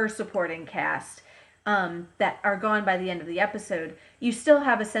her supporting cast that are gone by the end of the episode. You still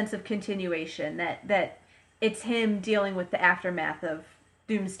have a sense of continuation, that it's him dealing with the aftermath of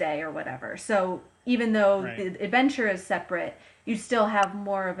Doomsday or whatever. So even though Right. the adventure is separate, you still have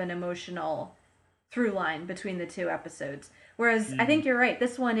more of an emotional through line between the two episodes. Whereas I Mm-hmm. think you're right.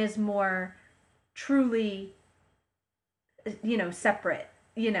 This one is more truly, separate.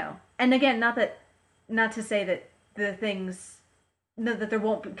 And again, not to say that the things that there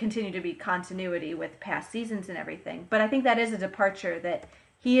won't continue to be continuity with past seasons and everything, but I think that is a departure that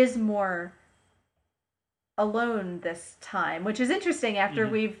he is more alone this time, which is interesting after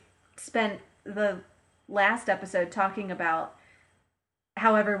Mm-hmm. we've spent the last episode talking about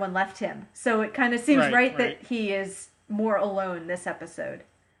how everyone left him. So it kind of seems Right. right Right. that he is more alone this episode.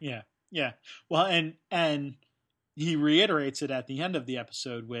 Yeah. Yeah. Well, and he reiterates it at the end of the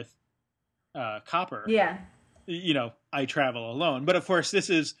episode with Copper. Yeah. I travel alone. But of course, this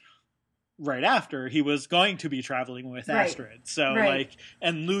is right after he was going to be traveling with Right. Astrid. So Right.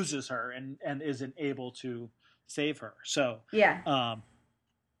 and loses her and isn't able to save her. So Yeah. um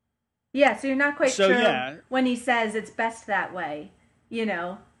Yeah, so you're not quite so sure yeah, when he says it's best that way,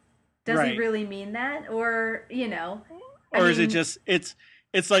 does he right. really mean that? Or, I Or is it mean, just it's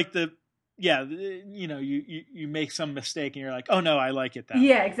like you make some mistake and you're like, "Oh no, I like it that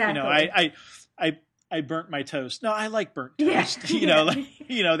yeah, way." exactly. I burnt my toast. No, I like burnt Yeah. toast. Yeah. That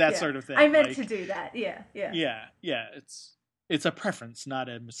Yeah. sort of thing. I meant to Like do that. Yeah. Yeah. yeah, it's a preference, not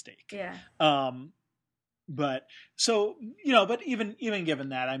a mistake. Yeah. But so but even given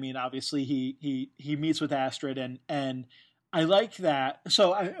that, I mean, obviously he meets with Astrid and I like that.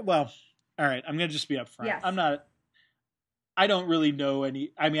 So all right, I'm gonna just be upfront. Yes. I don't really know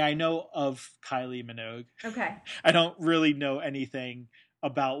any. I mean, I know of Kylie Minogue. Okay. I don't really know anything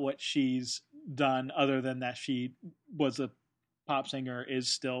about what she's done other than that she was a pop singer, is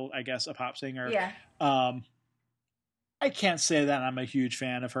still, I guess, a pop singer. Yeah. I can't say that I'm a huge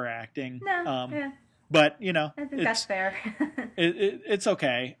fan of her acting. No. Yeah. But I think that's fair. it's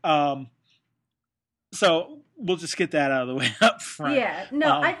okay. So we'll just get that out of the way up front. Yeah.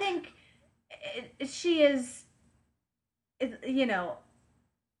 No, I think she is,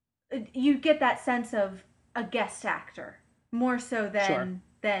 you get that sense of a guest actor more so Sure.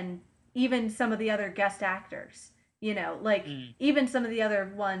 than even some of the other guest actors. Like Mm. even some of the other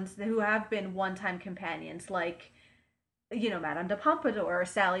ones who have been one-time companions, like Madame de Pompadour or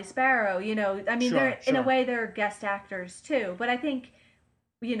Sally Sparrow. I mean, Sure. they're in a Sure. way they're guest actors too. But I think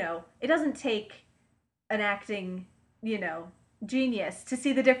it doesn't take an acting genius to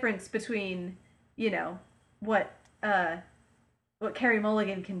see the difference between what what Carey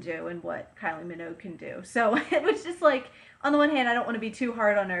Mulligan can do and what Kylie Minogue can do. So it was just like, on the one hand, I don't want to be too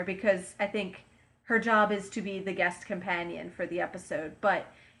hard on her because I think her job is to be the guest companion for the episode, but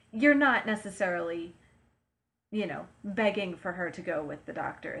you're not necessarily, begging for her to go with the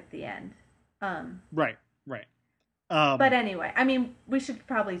doctor at the end. Right. Right. But anyway, I mean, we should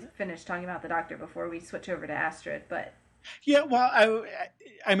probably finish talking about the doctor before we switch over to Astrid, but Yeah. Well,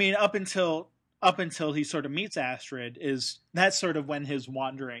 I mean, up until he sort of meets Astrid, that's sort of when his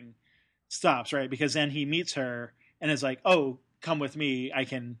wandering stops, right? Because then he meets her and is like, "Oh, come with me. I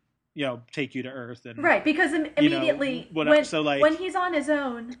can, take you to Earth." And right, because immediately when he's on his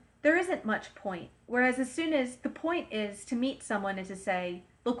own, there isn't much point. Whereas as soon as the point is to meet someone and to say,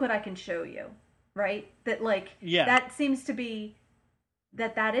 "Look what I can show you," right? That yeah. that seems to be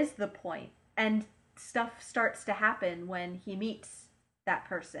that is the point, and stuff starts to happen when he meets that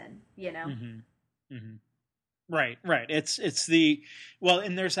person. Mm-hmm. Mm-hmm. Right. Right. It's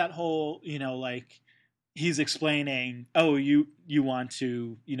and there's that whole like he's explaining, oh, you want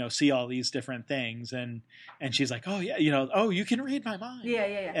to see all these different things, and she's like, oh yeah, oh, you can read my mind. Yeah,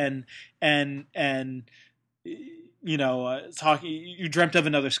 yeah, yeah. And talking, you dreamt of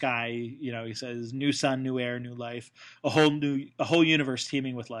another sky. He says, new sun, new air, new life, a whole universe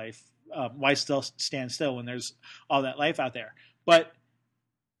teeming with life. Why still stand still when there's all that life out there? But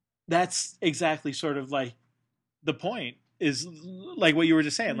that's exactly sort of like the point, is like what you were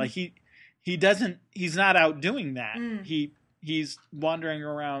just saying. Like he's not out doing that. He's wandering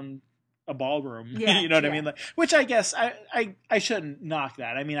around a ballroom. Yeah, you know what I mean? Like, which I guess I shouldn't knock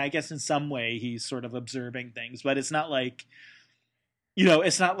that. I mean, I guess in some way he's sort of observing things, but it's not like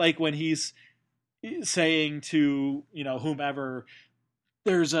it's not like when he's saying to whomever,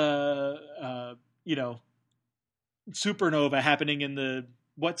 there's a supernova happening in the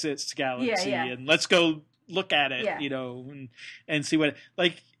what's its galaxy, and let's go look at it, and see what,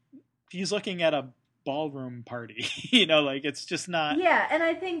 like, he's looking at a ballroom party, like, it's just not and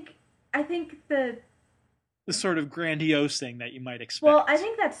I think the sort of grandiose thing that you might expect. Well, I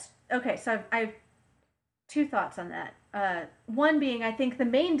think that's okay. So I've two thoughts on that. One being, I think the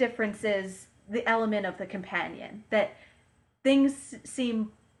main difference is the element of the companion, that things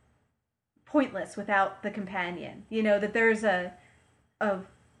seem pointless without the companion. That there's a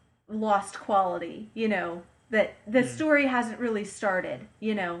lost quality. That the story hasn't really started.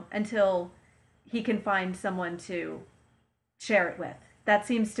 Until he can find someone to share it with. That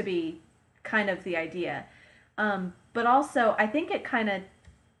seems to be kind of the idea. But also, I think it kind of,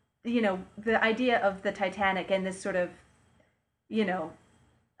 the idea of the Titanic and this sort of, you know,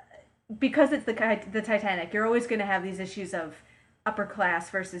 because it's the Titanic, you're always going to have these issues of upper class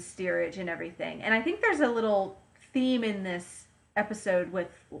versus steerage and everything. And I think there's a little theme in this episode with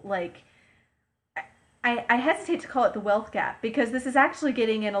like I hesitate to call it the wealth gap because this is actually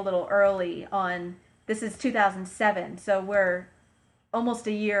getting in a little early on. This is 2007, so we're almost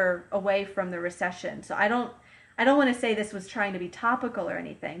a year away from the recession. So I don't want to say this was trying to be topical or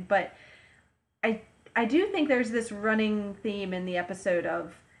anything, but I do think there's this running theme in the episode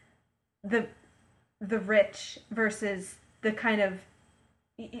of the rich versus the kind of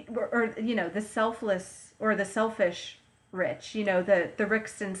or the selfless or the selfish rich, the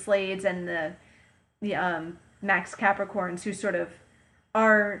Ricks and Slades and the Max Capricorns who sort of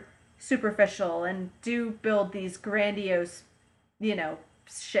are superficial and do build these grandiose,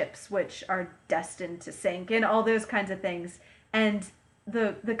 ships which are destined to sink and all those kinds of things. And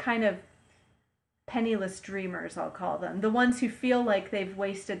the kind of penniless dreamers, I'll call them, the ones who feel like they've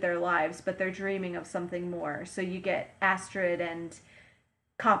wasted their lives, but they're dreaming of something more. So you get Astrid and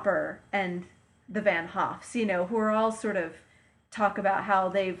Copper and the Van Hoffs, who are all sort of talk about how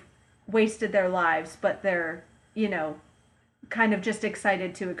they've wasted their lives, but they're, kind of just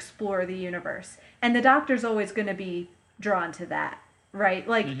excited to explore the universe. And the Doctor's always going to be drawn to that, right?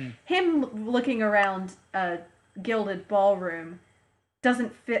 Like him looking around a gilded ballroom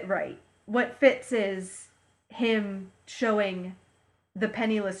doesn't fit right. What fits is him showing the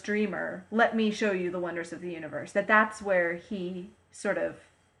penniless dreamer, let me show you the wonders of the universe. That's where he sort of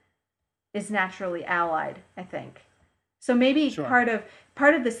is naturally allied, I think. So maybe Sure. part of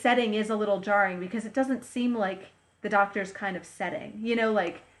the setting is a little jarring because it doesn't seem like the Doctor's kind of setting.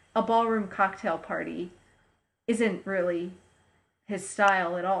 Like a ballroom cocktail party isn't really his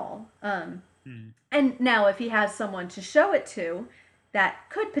style at all. And now if he has someone to show it to, that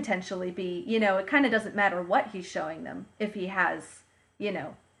could potentially be, it kind of doesn't matter what he's showing them if he has,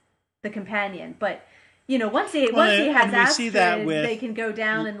 the companion. But, once he has Astrid, they can go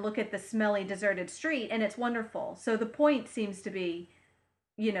down and look at the smelly, deserted street, and it's wonderful. So the point seems to be,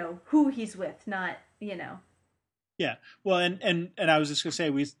 who he's with, not, Yeah. Well, and I was just going to say,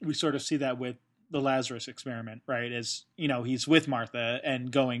 we sort of see that with the Lazarus experiment, right? As, he's with Martha and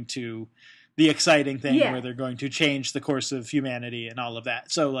going to the exciting thing where they're going to change the course of humanity and all of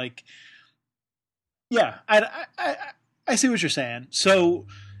that. So like, yeah, I see what you're saying. So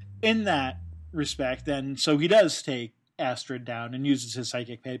in that respect, then, so he does take Astrid down and uses his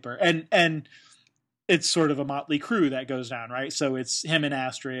psychic paper, and it's sort of a motley crew that goes down, right? So it's him and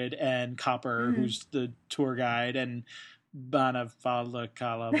Astrid and Copper, who's the tour guide, and Banavala,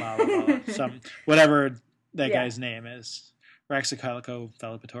 some whatever that guy's name is. Raxacalico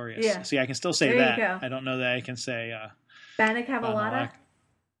Felipatorius. Yeah. See, I can still say there that. You go. I don't know that I can say Banacavalata?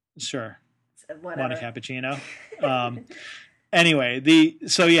 Sure. Whatever. Buona cappuccino. Anyway,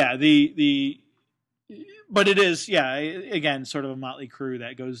 but it is, again, sort of a motley crew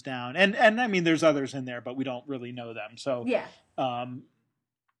that goes down. And I mean, there's others in there, but we don't really know them. So, yeah. But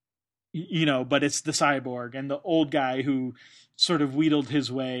it's the cyborg and the old guy who sort of wheedled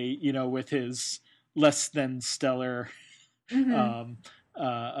his way, with his less than stellar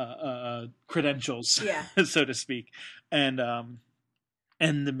credentials, so to speak, and the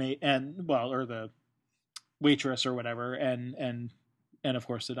waitress or whatever, and of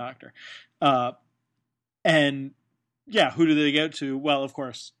course the Doctor, and who do they go to? Well, of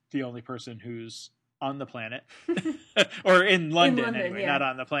course, the only person who's on the planet, or in London anyway, not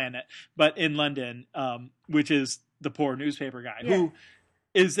on the planet, but in London, which is the poor newspaper guy who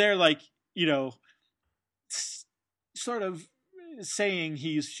is there, like, sort of saying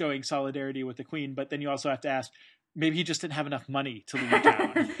he's showing solidarity with the Queen, but then you also have to ask, maybe he just didn't have enough money to leave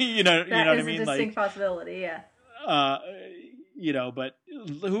town. you know what I mean? That is a distinct possibility, But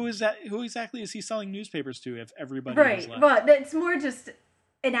who is that? Who exactly is he selling newspapers to if everybody is left? But it's more just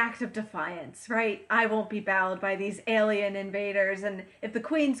an act of defiance, right? I won't be bowed by these alien invaders, and if the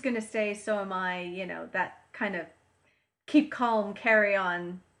Queen's going to stay, so am I. That kind of keep calm, carry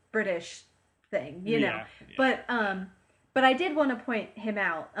on British thing, Yeah. But I did want to point him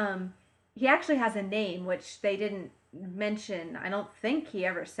out. He actually has a name, which they didn't mention. I don't think he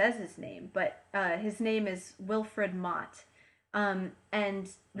ever says his name, but his name is Wilfred Mott, and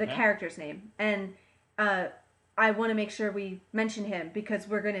the character's name. And I want to make sure we mention him because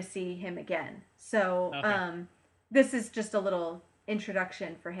we're going to see him again. So Okay. this is just a little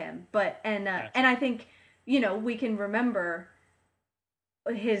introduction for him. But and Gotcha. I think we can remember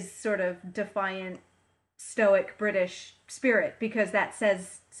his sort of defiant, stoic British spirit because that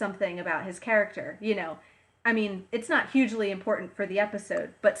says something about his character. I mean, it's not hugely important for the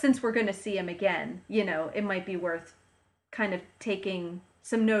episode, but since we're going to see him again, it might be worth kind of taking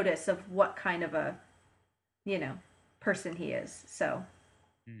some notice of what kind of a you know person he is. So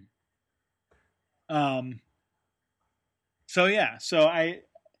Hmm. Um. So yeah. So I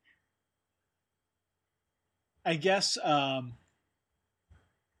guess well,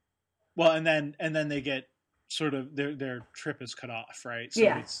 and then they get sort of their trip is cut off, right? So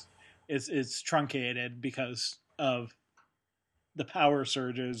yeah, it's truncated because of the power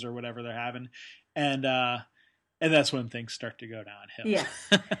surges or whatever they're having, and uh, and that's when things start to go yes,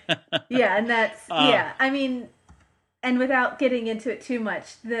 downhill. yeah, and that's uh, yeah. I mean, and without getting into it too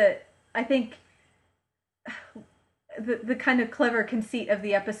much, I think the kind of clever conceit of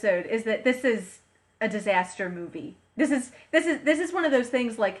the episode is that this is a disaster movie. This is one of those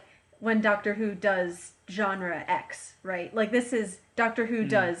things like when Doctor Who does genre X, right? Like this is Doctor Who mm,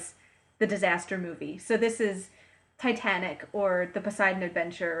 does the disaster movie. So this is Titanic or the Poseidon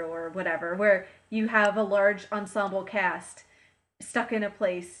Adventure or whatever, where you have a large ensemble cast stuck in a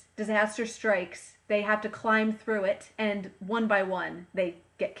place, disaster strikes, they have to climb through it, and one by one they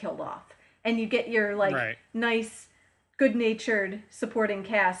get killed off. And you get your like right. nice good natured supporting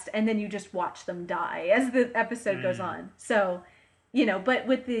cast and then you just watch them die as the episode goes Mm. on. So, but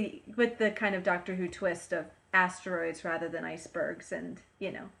with the kind of Doctor Who twist of asteroids rather than icebergs and,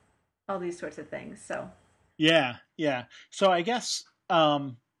 all these sorts of things. So Yeah, yeah. So I guess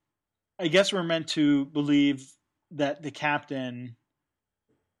we're meant to believe that the captain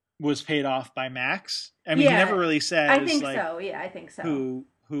was paid off by Max. I mean, he never yeah, really I says think like so. Yeah, I think so.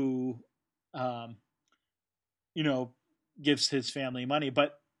 who um you know gives his family money,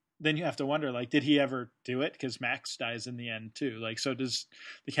 but then you have to wonder like did he ever do it because Max dies in the end too, like so does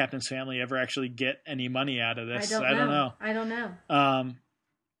the captain's family ever actually get any money out of I this? don't I don't know. know. I don't know. um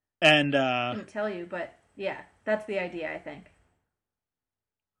and Couldn't tell you, but yeah, that's the idea, I think.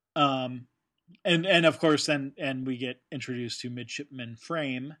 um and of course then and we get introduced to midshipman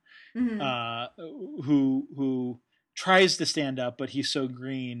Frame, Hmm. uh who tries to stand up but he's so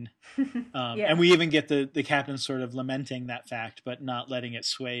green. And Yeah, we even get the captain sort of lamenting that fact but not letting it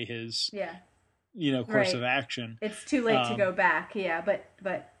sway his yeah, course of right. action. It's too late to um go back. Yeah, but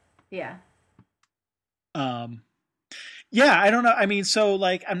yeah, um yeah, I don't know. I mean, so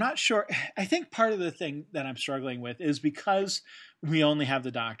like I'm not sure. I think part of the thing that I'm struggling with is because we only have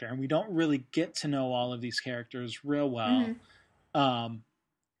the doctor and we don't really get to know all of these characters real hmm, well. um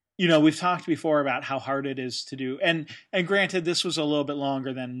we've talked before about how hard it is to do, and granted this was a little bit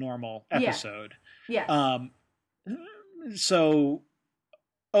longer than a normal yeah, episode. yes, um so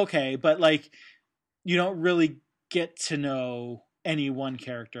okay, but like you don't really get to know any one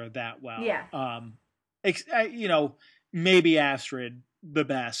character that well. yeah, Maybe Astrid the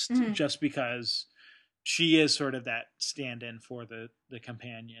best hmm, just because she is sort of that stand-in for the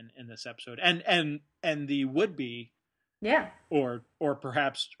companion in this episode, and the would be, yeah, or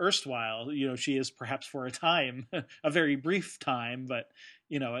perhaps erstwhile, she is perhaps for a time, a very brief time, but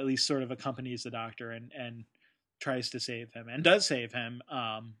at least sort of accompanies the doctor and tries to save him and does save him,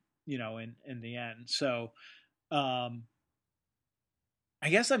 in the end. So um I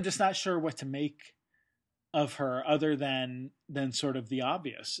guess I'm just not sure what to make of her other than sort of the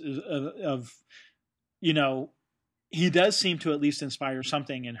obvious of you know he does seem to at least inspire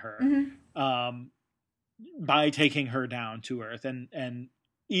something in her, hmm, um by taking her down to earth, and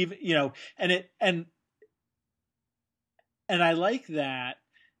even and I like that.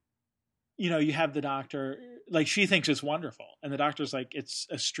 You have the doctor, like, she thinks it's wonderful and the doctor's like, it's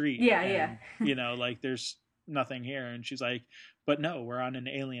a street, yeah, yeah, and like there's nothing here, and she's like, but no, we're on an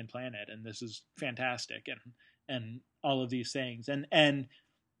alien planet and this is fantastic, and all of these things, and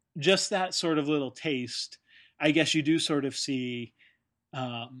just that sort of little taste, I guess you do sort of see,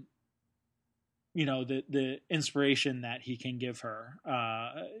 um the inspiration that he can give her,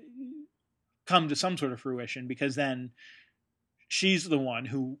 come to some sort of fruition, because then she's the one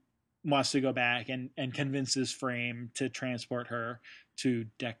who wants to go back and convinces Frame to transport her to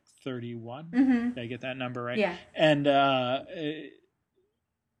deck 31. hmm, Did I get that number right? yeah, And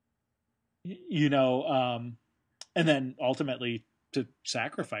you know, and then ultimately to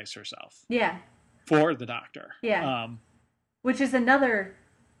sacrifice herself yeah, for the doctor. yeah. Which is another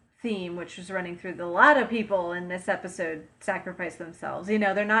theme, which was running through a lot of people in this episode sacrifice themselves. You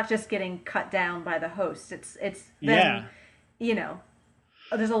know, they're not just getting cut down by the host. It's them, you know,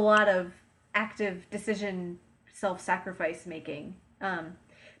 there's a lot of active decision self-sacrifice making.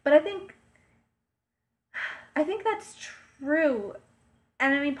 But I think that's true.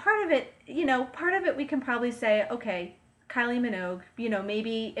 And I mean, part of it, you know, part of it we can probably say, okay, Kylie Minogue, you know,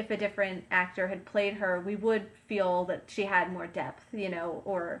 maybe if a different actor had played her, we would feel that she had more depth, you know,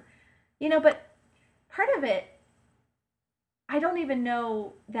 or, you know, but part of it, I don't even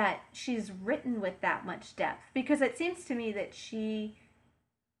know that she's written with that much depth because it seems to me that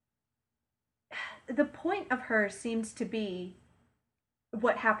the point of her seems to be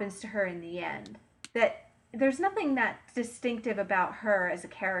what happens to her in the end. That there's nothing that distinctive about her as a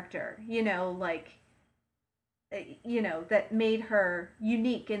character, you know, like, you know, that made her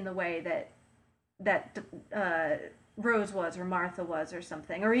unique in the way that Rose was or Martha was or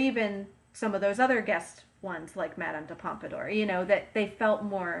something, or even some of those other guest ones like Madame de Pompadour, you know, that they felt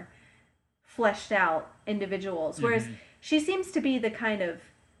more fleshed out individuals, whereas she seems to be the kind of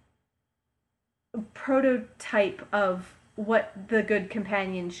prototype of what the good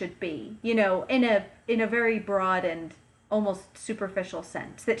companion should be, you know, in a very broad and almost superficial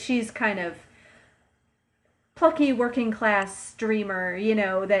sense, that she's kind of plucky working class dreamer, you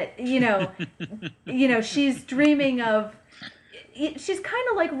know, that, you know, you know, she's dreaming of, she's kind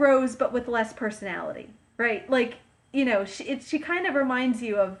of like Rose but with less personality, right? Like, you know, she kind of reminds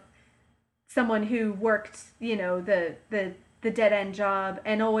you of someone who worked, you know, the dead end job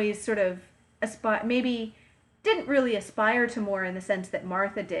and always sort of maybe didn't really aspire to more in the sense that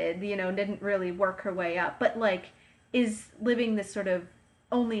Martha did, you know, didn't really work her way up, but like is living this sort of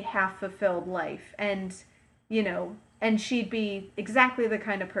only half fulfilled life. And, you know, and she'd be exactly the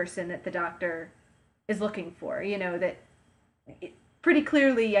kind of person that the Doctor is looking for, you know, that pretty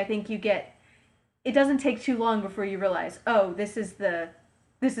clearly I think you get, it doesn't take too long before you realize, oh, this is the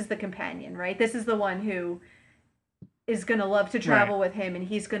companion, right? This is the one who is going to love to travel with him and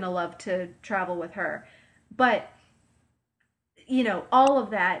he's going to love to travel with her. But, you know, all of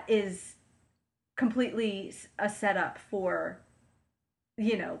that is completely a setup for,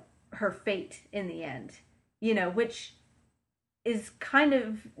 you know, her fate in the end, you know, which is kind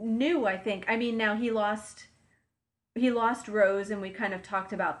of new, I think. I mean, now he lost Rose, and we kind of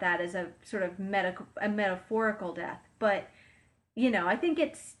talked about that as a sort of a metaphorical death. But, you know, I think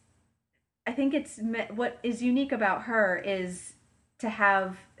it's what is unique about her is to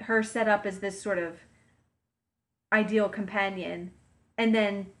have her set up as this sort of ideal companion and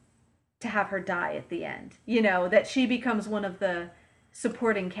then to have her die at the end, you know, that she becomes one of the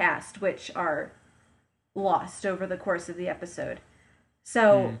supporting cast which are lost over the course of the episode.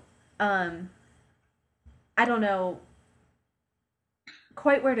 So I don't know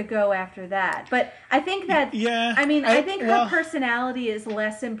quite where to go after that, but I think that I think her personality is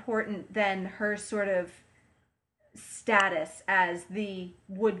less important than her sort of status as the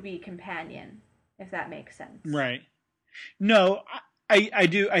would-be companion, if that makes sense. Right. No, I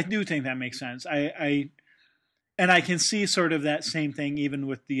do think that makes sense. And I can see sort of that same thing even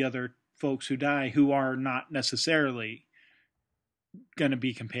with the other folks who die who are not necessarily going to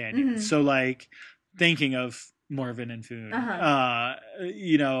be companions. So like thinking of Morven and Foon,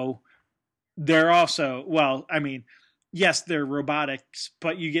 you know, they're also, well, I mean, yes, they're robotics,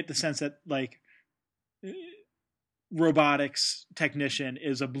 but you get the sense that like robotics technician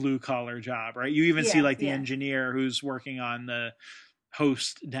is a blue collar job, right? You even see like the engineer who's working on the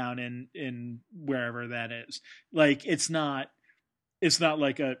host down in wherever that is. Like it's not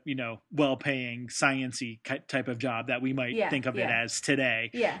like a, you know, well-paying science-y type of job that we might think of it as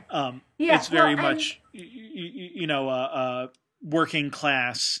today. It's very much, you know, a working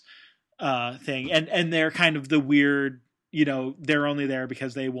class thing, and they're kind of the weird, you know, they're only there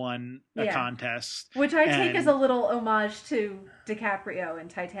because they won a contest, which I take as a little homage to DiCaprio in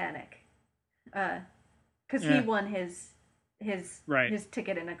Titanic, because he won his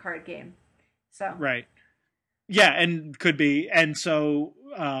ticket in a card game. So yeah, and could be, and so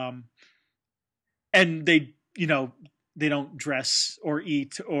and they, you know, they don't dress or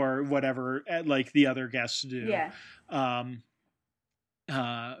eat or whatever like the other guests do,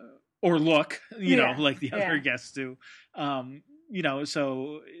 or look, you know, like the other guests do, you know.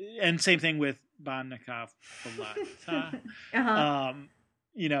 So, and same thing with Bonnikoff Balata.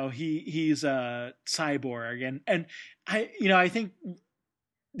 You know, he's a cyborg, and I think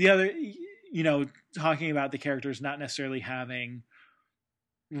the other, you know, talking about the characters not necessarily having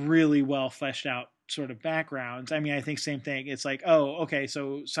really well fleshed out sort of backgrounds. I mean, I think same thing. It's like, oh, okay,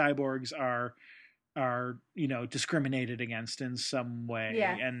 so cyborgs are are discriminated against in some way,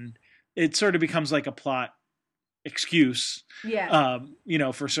 Yeah. and it sort of becomes like a plot excuse, Yeah.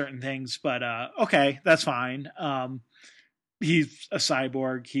 for certain things. But okay, that's fine. He's a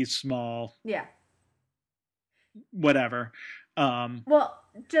cyborg. He's small. Yeah. Whatever. Well,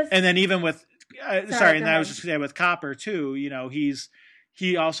 just And then even with sorry, and go I was ahead. just saying with Copper too.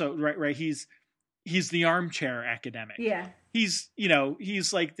 He also right. He's the armchair academic. Yeah. He's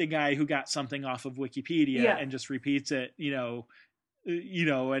like the guy who got something off of Wikipedia Yeah. and just repeats it.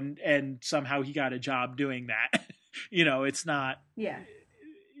 And somehow he got a job doing that. It's not. Yeah.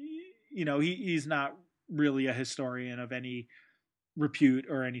 He's not really a historian of any repute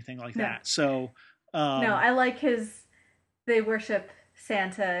or anything like No. that. So No, I like they worship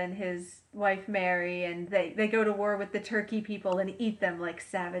Santa and his wife Mary, and they go to war with the turkey people and eat them like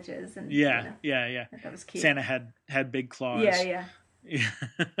savages. And yeah. that was cute. Santa had big claws. Yeah.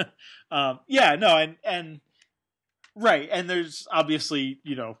 No, and right, and there's obviously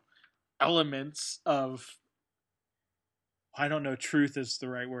elements of, I don't know, truth is the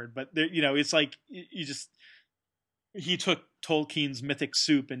right word, but there, it's like he took Tolkien's mythic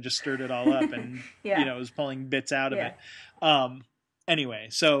soup and just stirred it all up and Yeah. was pulling bits out of Yeah. it. Anyway,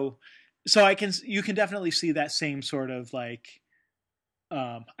 so you can definitely see that same sort of like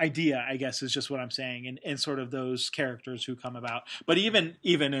idea, I guess, is just what I'm saying, and sort of those characters who come about. But even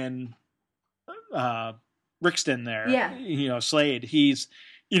in Brixton there, Yeah. Slade, he's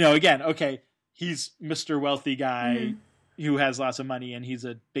again, okay, he's Mr. Wealthy guy Mhm. who has lots of money, and he's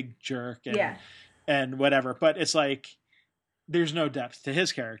a big jerk and Yeah. and whatever, but it's like there's no depth to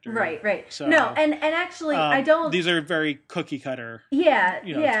his character. Right. So No, and actually I don't. These are very cookie cutter. Yeah.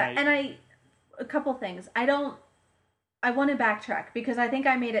 type. And a couple things. I want to backtrack because I think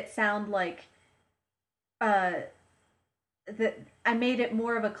I made it sound like that I made it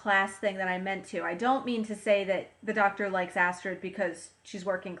more of a class thing than I meant to. I don't mean to say that the Doctor likes Astrid because she's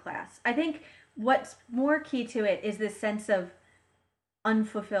working class. I think what's more key to it is this sense of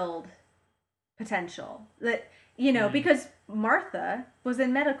unfulfilled potential. That because Martha was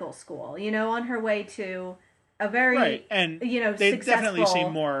in medical school, on her way to a very right, and they successful, definitely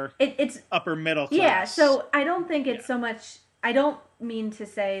seem more it's upper middle class. Yeah, so I don't think it's so much. I don't mean to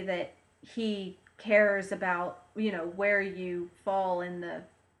say that he cares about where you fall in the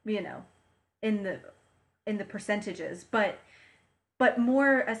in the percentages, but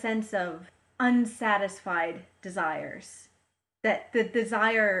more a sense of unsatisfied desires, that the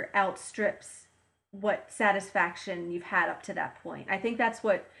desire outstrips what satisfaction you've had up to that point. I think that's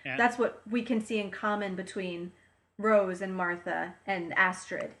what we can see in common between Rose and Martha and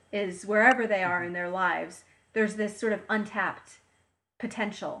Astrid, is wherever they are in their lives, there's this sort of untapped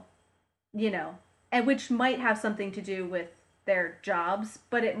potential, and which might have something to do with their jobs,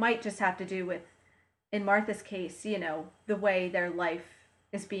 but it might just have to do with, in Martha's case, the way their life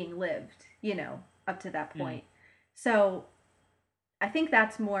is being lived, up to that point. So I think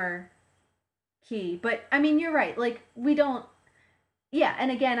that's more key. But I mean, you're right. Like, we don't. Yeah,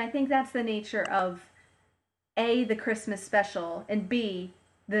 and again, I think that's the nature of A, the Christmas special, and B,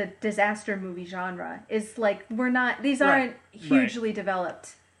 the disaster movie genre. Is like, these aren't hugely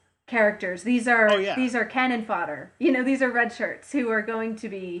developed characters. These are cannon fodder. These are red shirts who are going to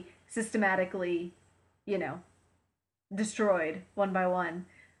be systematically, destroyed one by one.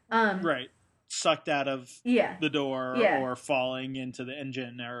 Right. Sucked out of the door or falling into the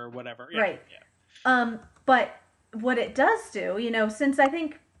engine or whatever. Yeah. Right. Yeah. But what it does do, since I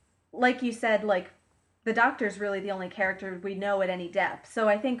think, like you said, like, the Doctor's really the only character we know at any depth. So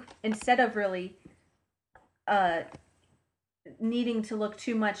I think instead of really needing to look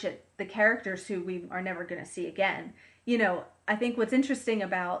too much at the characters who we are never going to see again, I think what's interesting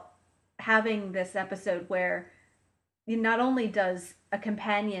about having this episode where not only does a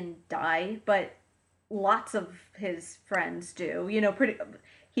companion die, but lots of his friends do.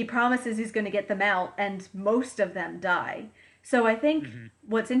 He promises he's going to get them out, and most of them die. So I think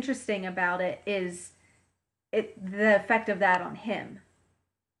what's interesting about it is the effect of that on him.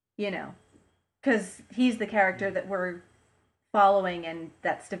 Because he's the character that we're following and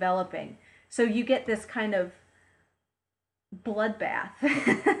that's developing. So you get this kind of bloodbath,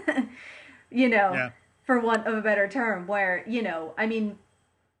 for want of a better term, where, I mean,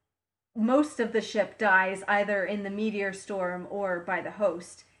 most of the ship dies either in the meteor storm or by the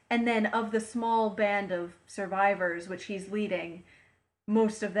host. And then of the small band of survivors which he's leading,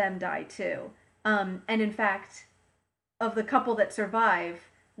 most of them die too. And in fact, of the couple that survive,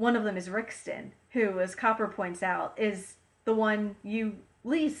 one of them is Rixton, who, as Copper points out, is the one you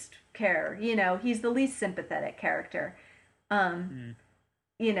least care. He's the least sympathetic character.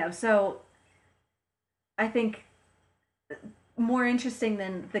 So I think more interesting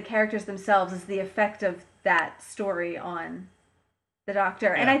than the characters themselves is the effect of that story on the Doctor.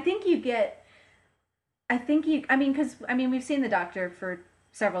 And Yeah. I mean, because we've seen the Doctor for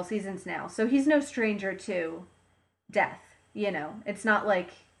several seasons now, so he's no stranger to death. It's not like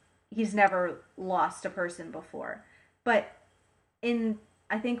he's never lost a person before. But in,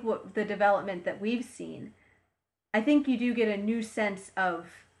 I think, what the development that we've seen, I think you do get a new sense of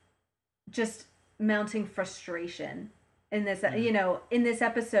just mounting frustration in this, in this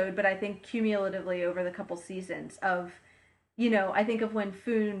episode, but I think cumulatively over the couple seasons of, I think of when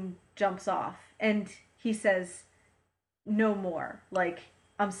Foon jumps off and he says, no more. Like,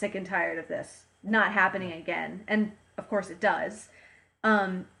 I'm sick and tired of this not happening again. And of course it does.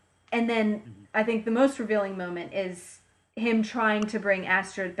 And then I think the most revealing moment is him trying to bring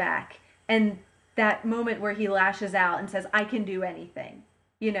Astrid back. And that moment where he lashes out and says, I can do anything.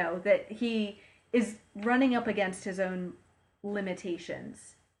 That he is running up against his own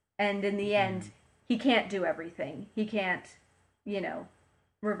limitations. And in the end, he can't do everything. He can't,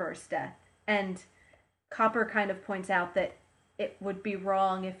 reverse death. And Copper kind of points out that it would be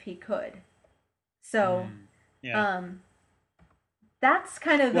wrong if he could. So, Yeah. that's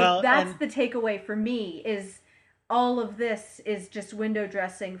kind of the takeaway for me is all of this is just window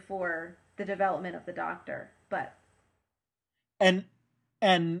dressing for the development of the Doctor. But and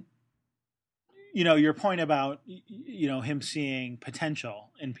your point about him seeing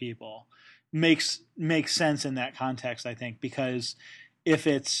potential in people makes sense in that context, I think, because if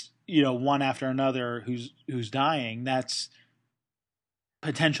it's one after another who's dying, that's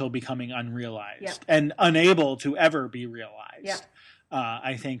potential becoming unrealized and unable to ever be realized.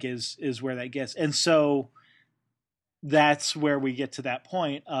 I think is where that gets. And so that's where we get to that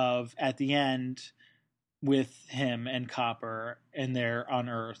point of at the end with him and Copper and they're on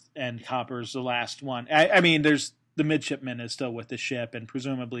Earth and Copper's the last one. I mean, there's the midshipman is still with the ship and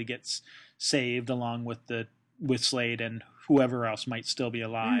presumably gets saved along with Slade and whoever else might still be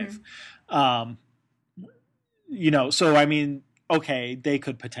alive. So I mean, okay, they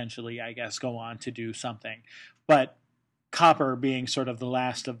could potentially, I guess, go on to do something, but Copper being sort of the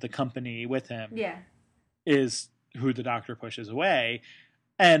last of the company with him is who the Doctor pushes away.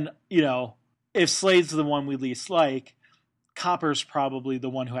 And, if Slade's the one we least like, Copper's probably the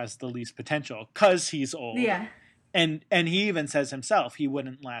one who has the least potential because he's old. Yeah. And he even says himself he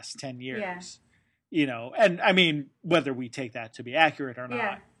wouldn't last 10 years. And I mean, whether we take that to be accurate or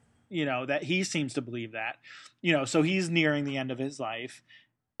not, that he seems to believe that, so he's nearing the end of his life.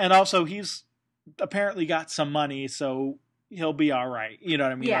 And also he's apparently got some money, so he'll be all right. You know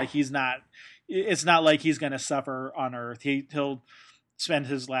what I mean? Like it's not like he's going to suffer on Earth. He'll spend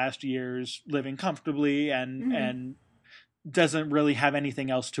his last years living comfortably and doesn't really have anything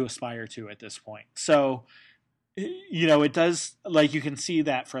else to aspire to at this point. So, it does, like, you can see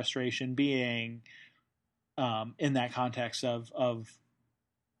that frustration being in that context of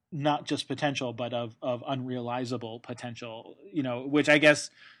not just potential, but of unrealizable potential, which I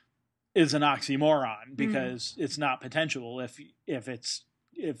guess is an oxymoron because it's not potential if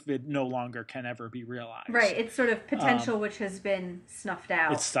it no longer can ever be realized. Right. It's sort of potential which has been snuffed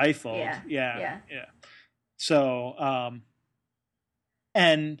out. It's stifled. Yeah. So,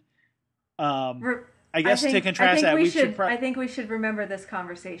 I guess to contrast that, I think we should remember this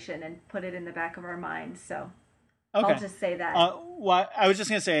conversation and put it in the back of our minds. So okay. I'll just say that. Well, I was just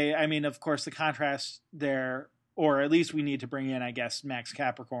going to say, I mean, of course, the contrast there, or at least we need to bring in, I guess, Max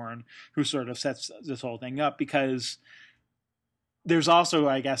Capricorn, who sort of sets this whole thing up, because there's also,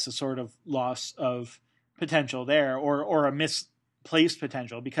 I guess, a sort of loss of potential there, or a misplaced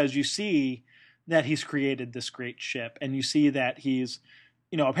potential, because you see that he's created this great ship, and you see that he's,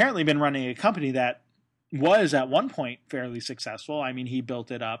 apparently been running a company that was at one point fairly successful. I mean, he built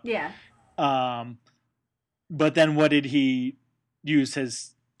it up. Yeah. But then what did he use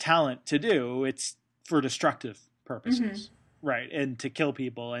his talent to do? It's for destructive purposes, right? And to kill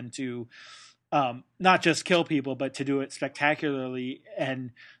people and to not just kill people, but to do it spectacularly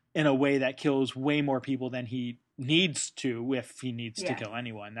and in a way that kills way more people than he needs to, if he needs to kill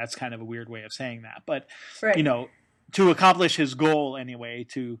anyone. That's kind of a weird way of saying that. But, to accomplish his goal anyway,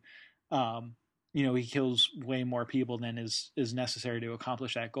 he kills way more people than is necessary to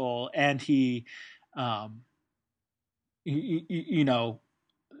accomplish that goal. And he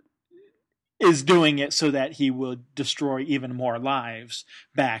is doing it so that he would destroy even more lives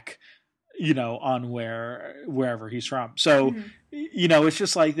back, on wherever he's from. So, it's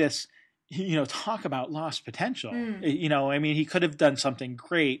just like this, talk about lost potential. I mean, he could have done something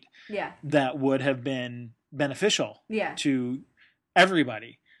great that would have been beneficial to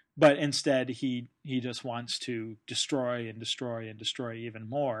everybody. but instead he just wants to destroy and destroy and destroy even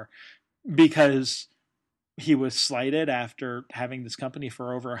more because he was slighted after having this company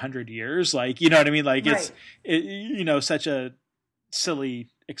for over 100 years. Like, you know what I mean? Like Right. such a silly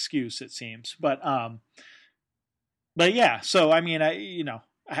excuse, it seems. But yeah, so I mean,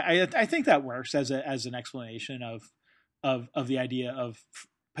 I think that works as an explanation of the idea of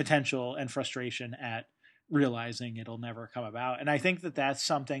potential and frustration at realizing it'll never come about. And I think that that's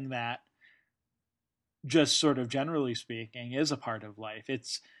something that, just sort of generally speaking, is a part of life.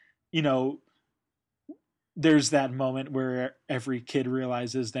 It's, you know, there's that moment where every kid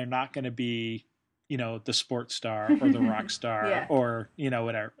realizes they're not going to be, the sports star or the rock star Yeah. or,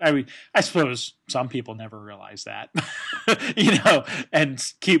 whatever. I mean, I suppose some people never realize that,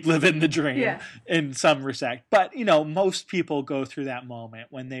 and keep living the dream Yeah. in some respect. But, most people go through that moment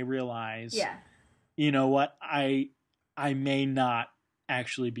when they realize, Yeah. you know what, I may not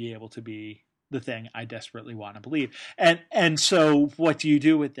actually be able to be the thing I desperately want to believe. And so what do you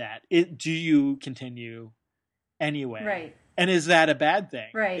do with that? Do you continue anyway? Right. And is that a bad thing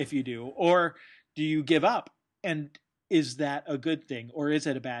Right. if you do? Or do you give up? And is that a good thing? Or is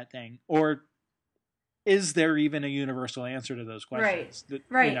it a bad thing? Or is there even a universal answer to those questions? Right.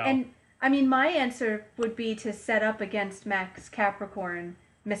 Right. And I mean, my answer would be to set up against Max Capricorn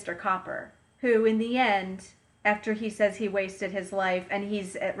Mr. Copper, who in the end, after he says he wasted his life and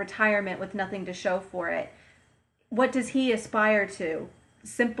he's at retirement with nothing to show for it, what does he aspire to?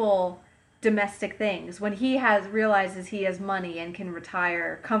 Simple domestic things. When he realizes he has money and can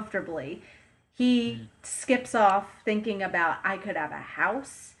retire comfortably, he skips off thinking about, I could have a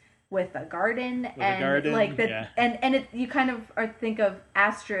house with a garden like that. Yeah. And you kind of think of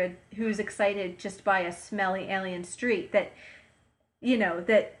Astrid, who's excited just by a smelly alien street. That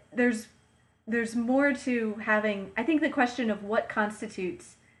that there's more to having. I think the question of what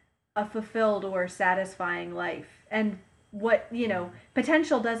constitutes a fulfilled or satisfying life, and what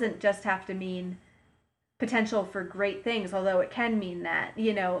potential doesn't just have to mean potential for great things, although it can mean that.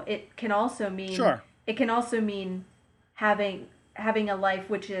 It can also mean Sure. It can also mean having a life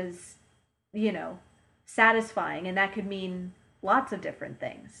which is satisfying, and that could mean lots of different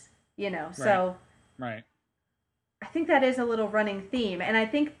things. So right. I think that is a little running theme, and I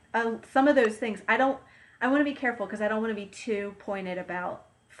think some of those things I want to be careful because I don't want to be too pointed about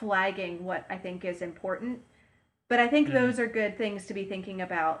flagging what I think is important, but I think those are good things to be thinking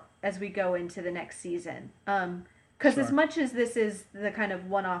about as we go into the next season. Because Sure. as much as this is the kind of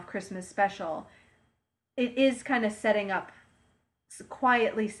one-off Christmas special, it is kind of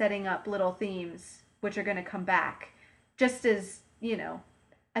quietly setting up little themes which are going to come back. Just as,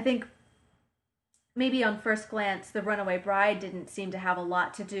 I think maybe on first glance, The Runaway Bride didn't seem to have a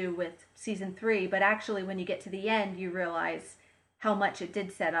lot to do with season 3, but actually when you get to the end, you realize how much it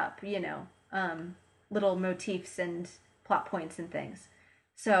did set up, little motifs and plot points and things.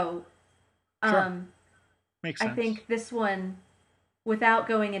 So, Sure. Makes sense. I think this one, without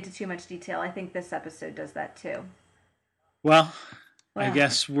going into too much detail, I think this episode does that too. Well, I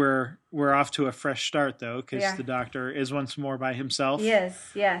guess we're off to a fresh start though, because the Doctor is once more by himself.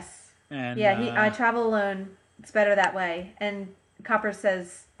 Yes. And I travel alone. It's better that way. And Copper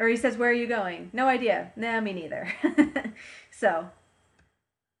says, "Where are you going?" No idea. Nah, me neither. So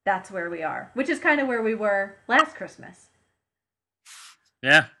that's where we are, which is kind of where we were last Christmas.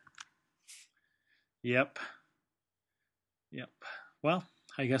 Yeah. Yep. Well,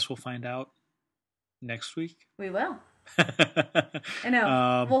 I guess we'll find out next week. We will. I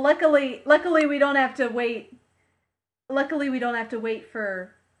know. Well, luckily we don't have to wait. Luckily, we don't have to wait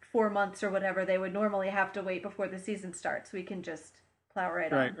for 4 months or whatever they would normally have to wait before the season starts. We can just plow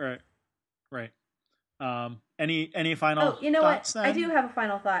right on. Right. Any final thoughts what? then? I do have a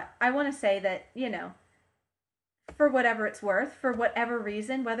final thought. I want to say that, for whatever it's worth, for whatever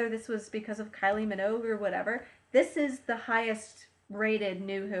reason, whether this was because of Kylie Minogue or whatever, this is the highest rated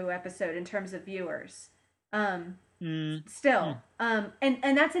New Who episode in terms of viewers. Still. And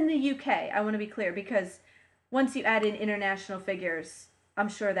that's in the UK. I want to be clear, because once you add in international figures, I'm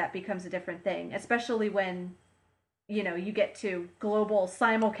sure that becomes a different thing, especially when, you get to global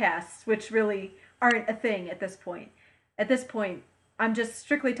simulcasts, which really aren't a thing at this point. At this point, I'm just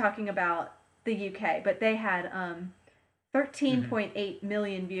strictly talking about the UK, but they had 13.8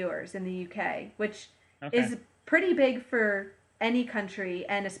 million viewers in the UK, which is pretty big for any country,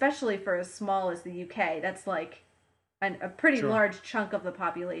 and especially for as small as the UK. That's like a pretty large chunk of the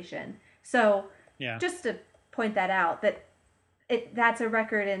population. So just to point that out, that's a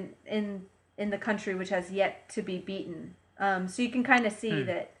record in the country which has yet to be beaten. So you can kind of see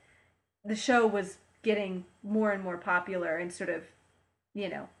that the show was getting more and more popular and sort of,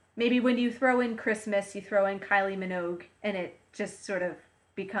 maybe when you throw in Christmas, you throw in Kylie Minogue, and it just sort of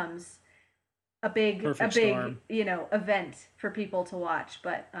becomes Perfect storm. event for people to watch.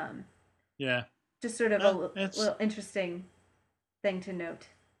 But Yeah. just sort of little interesting thing to note.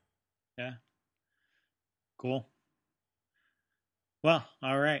 Yeah. Cool. Well,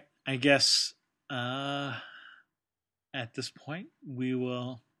 all right. I guess at this point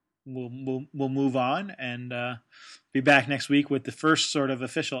we'll move on and be back next week with the first sort of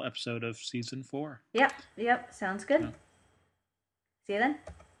official episode of season 4. Yep. Sounds good. See you then.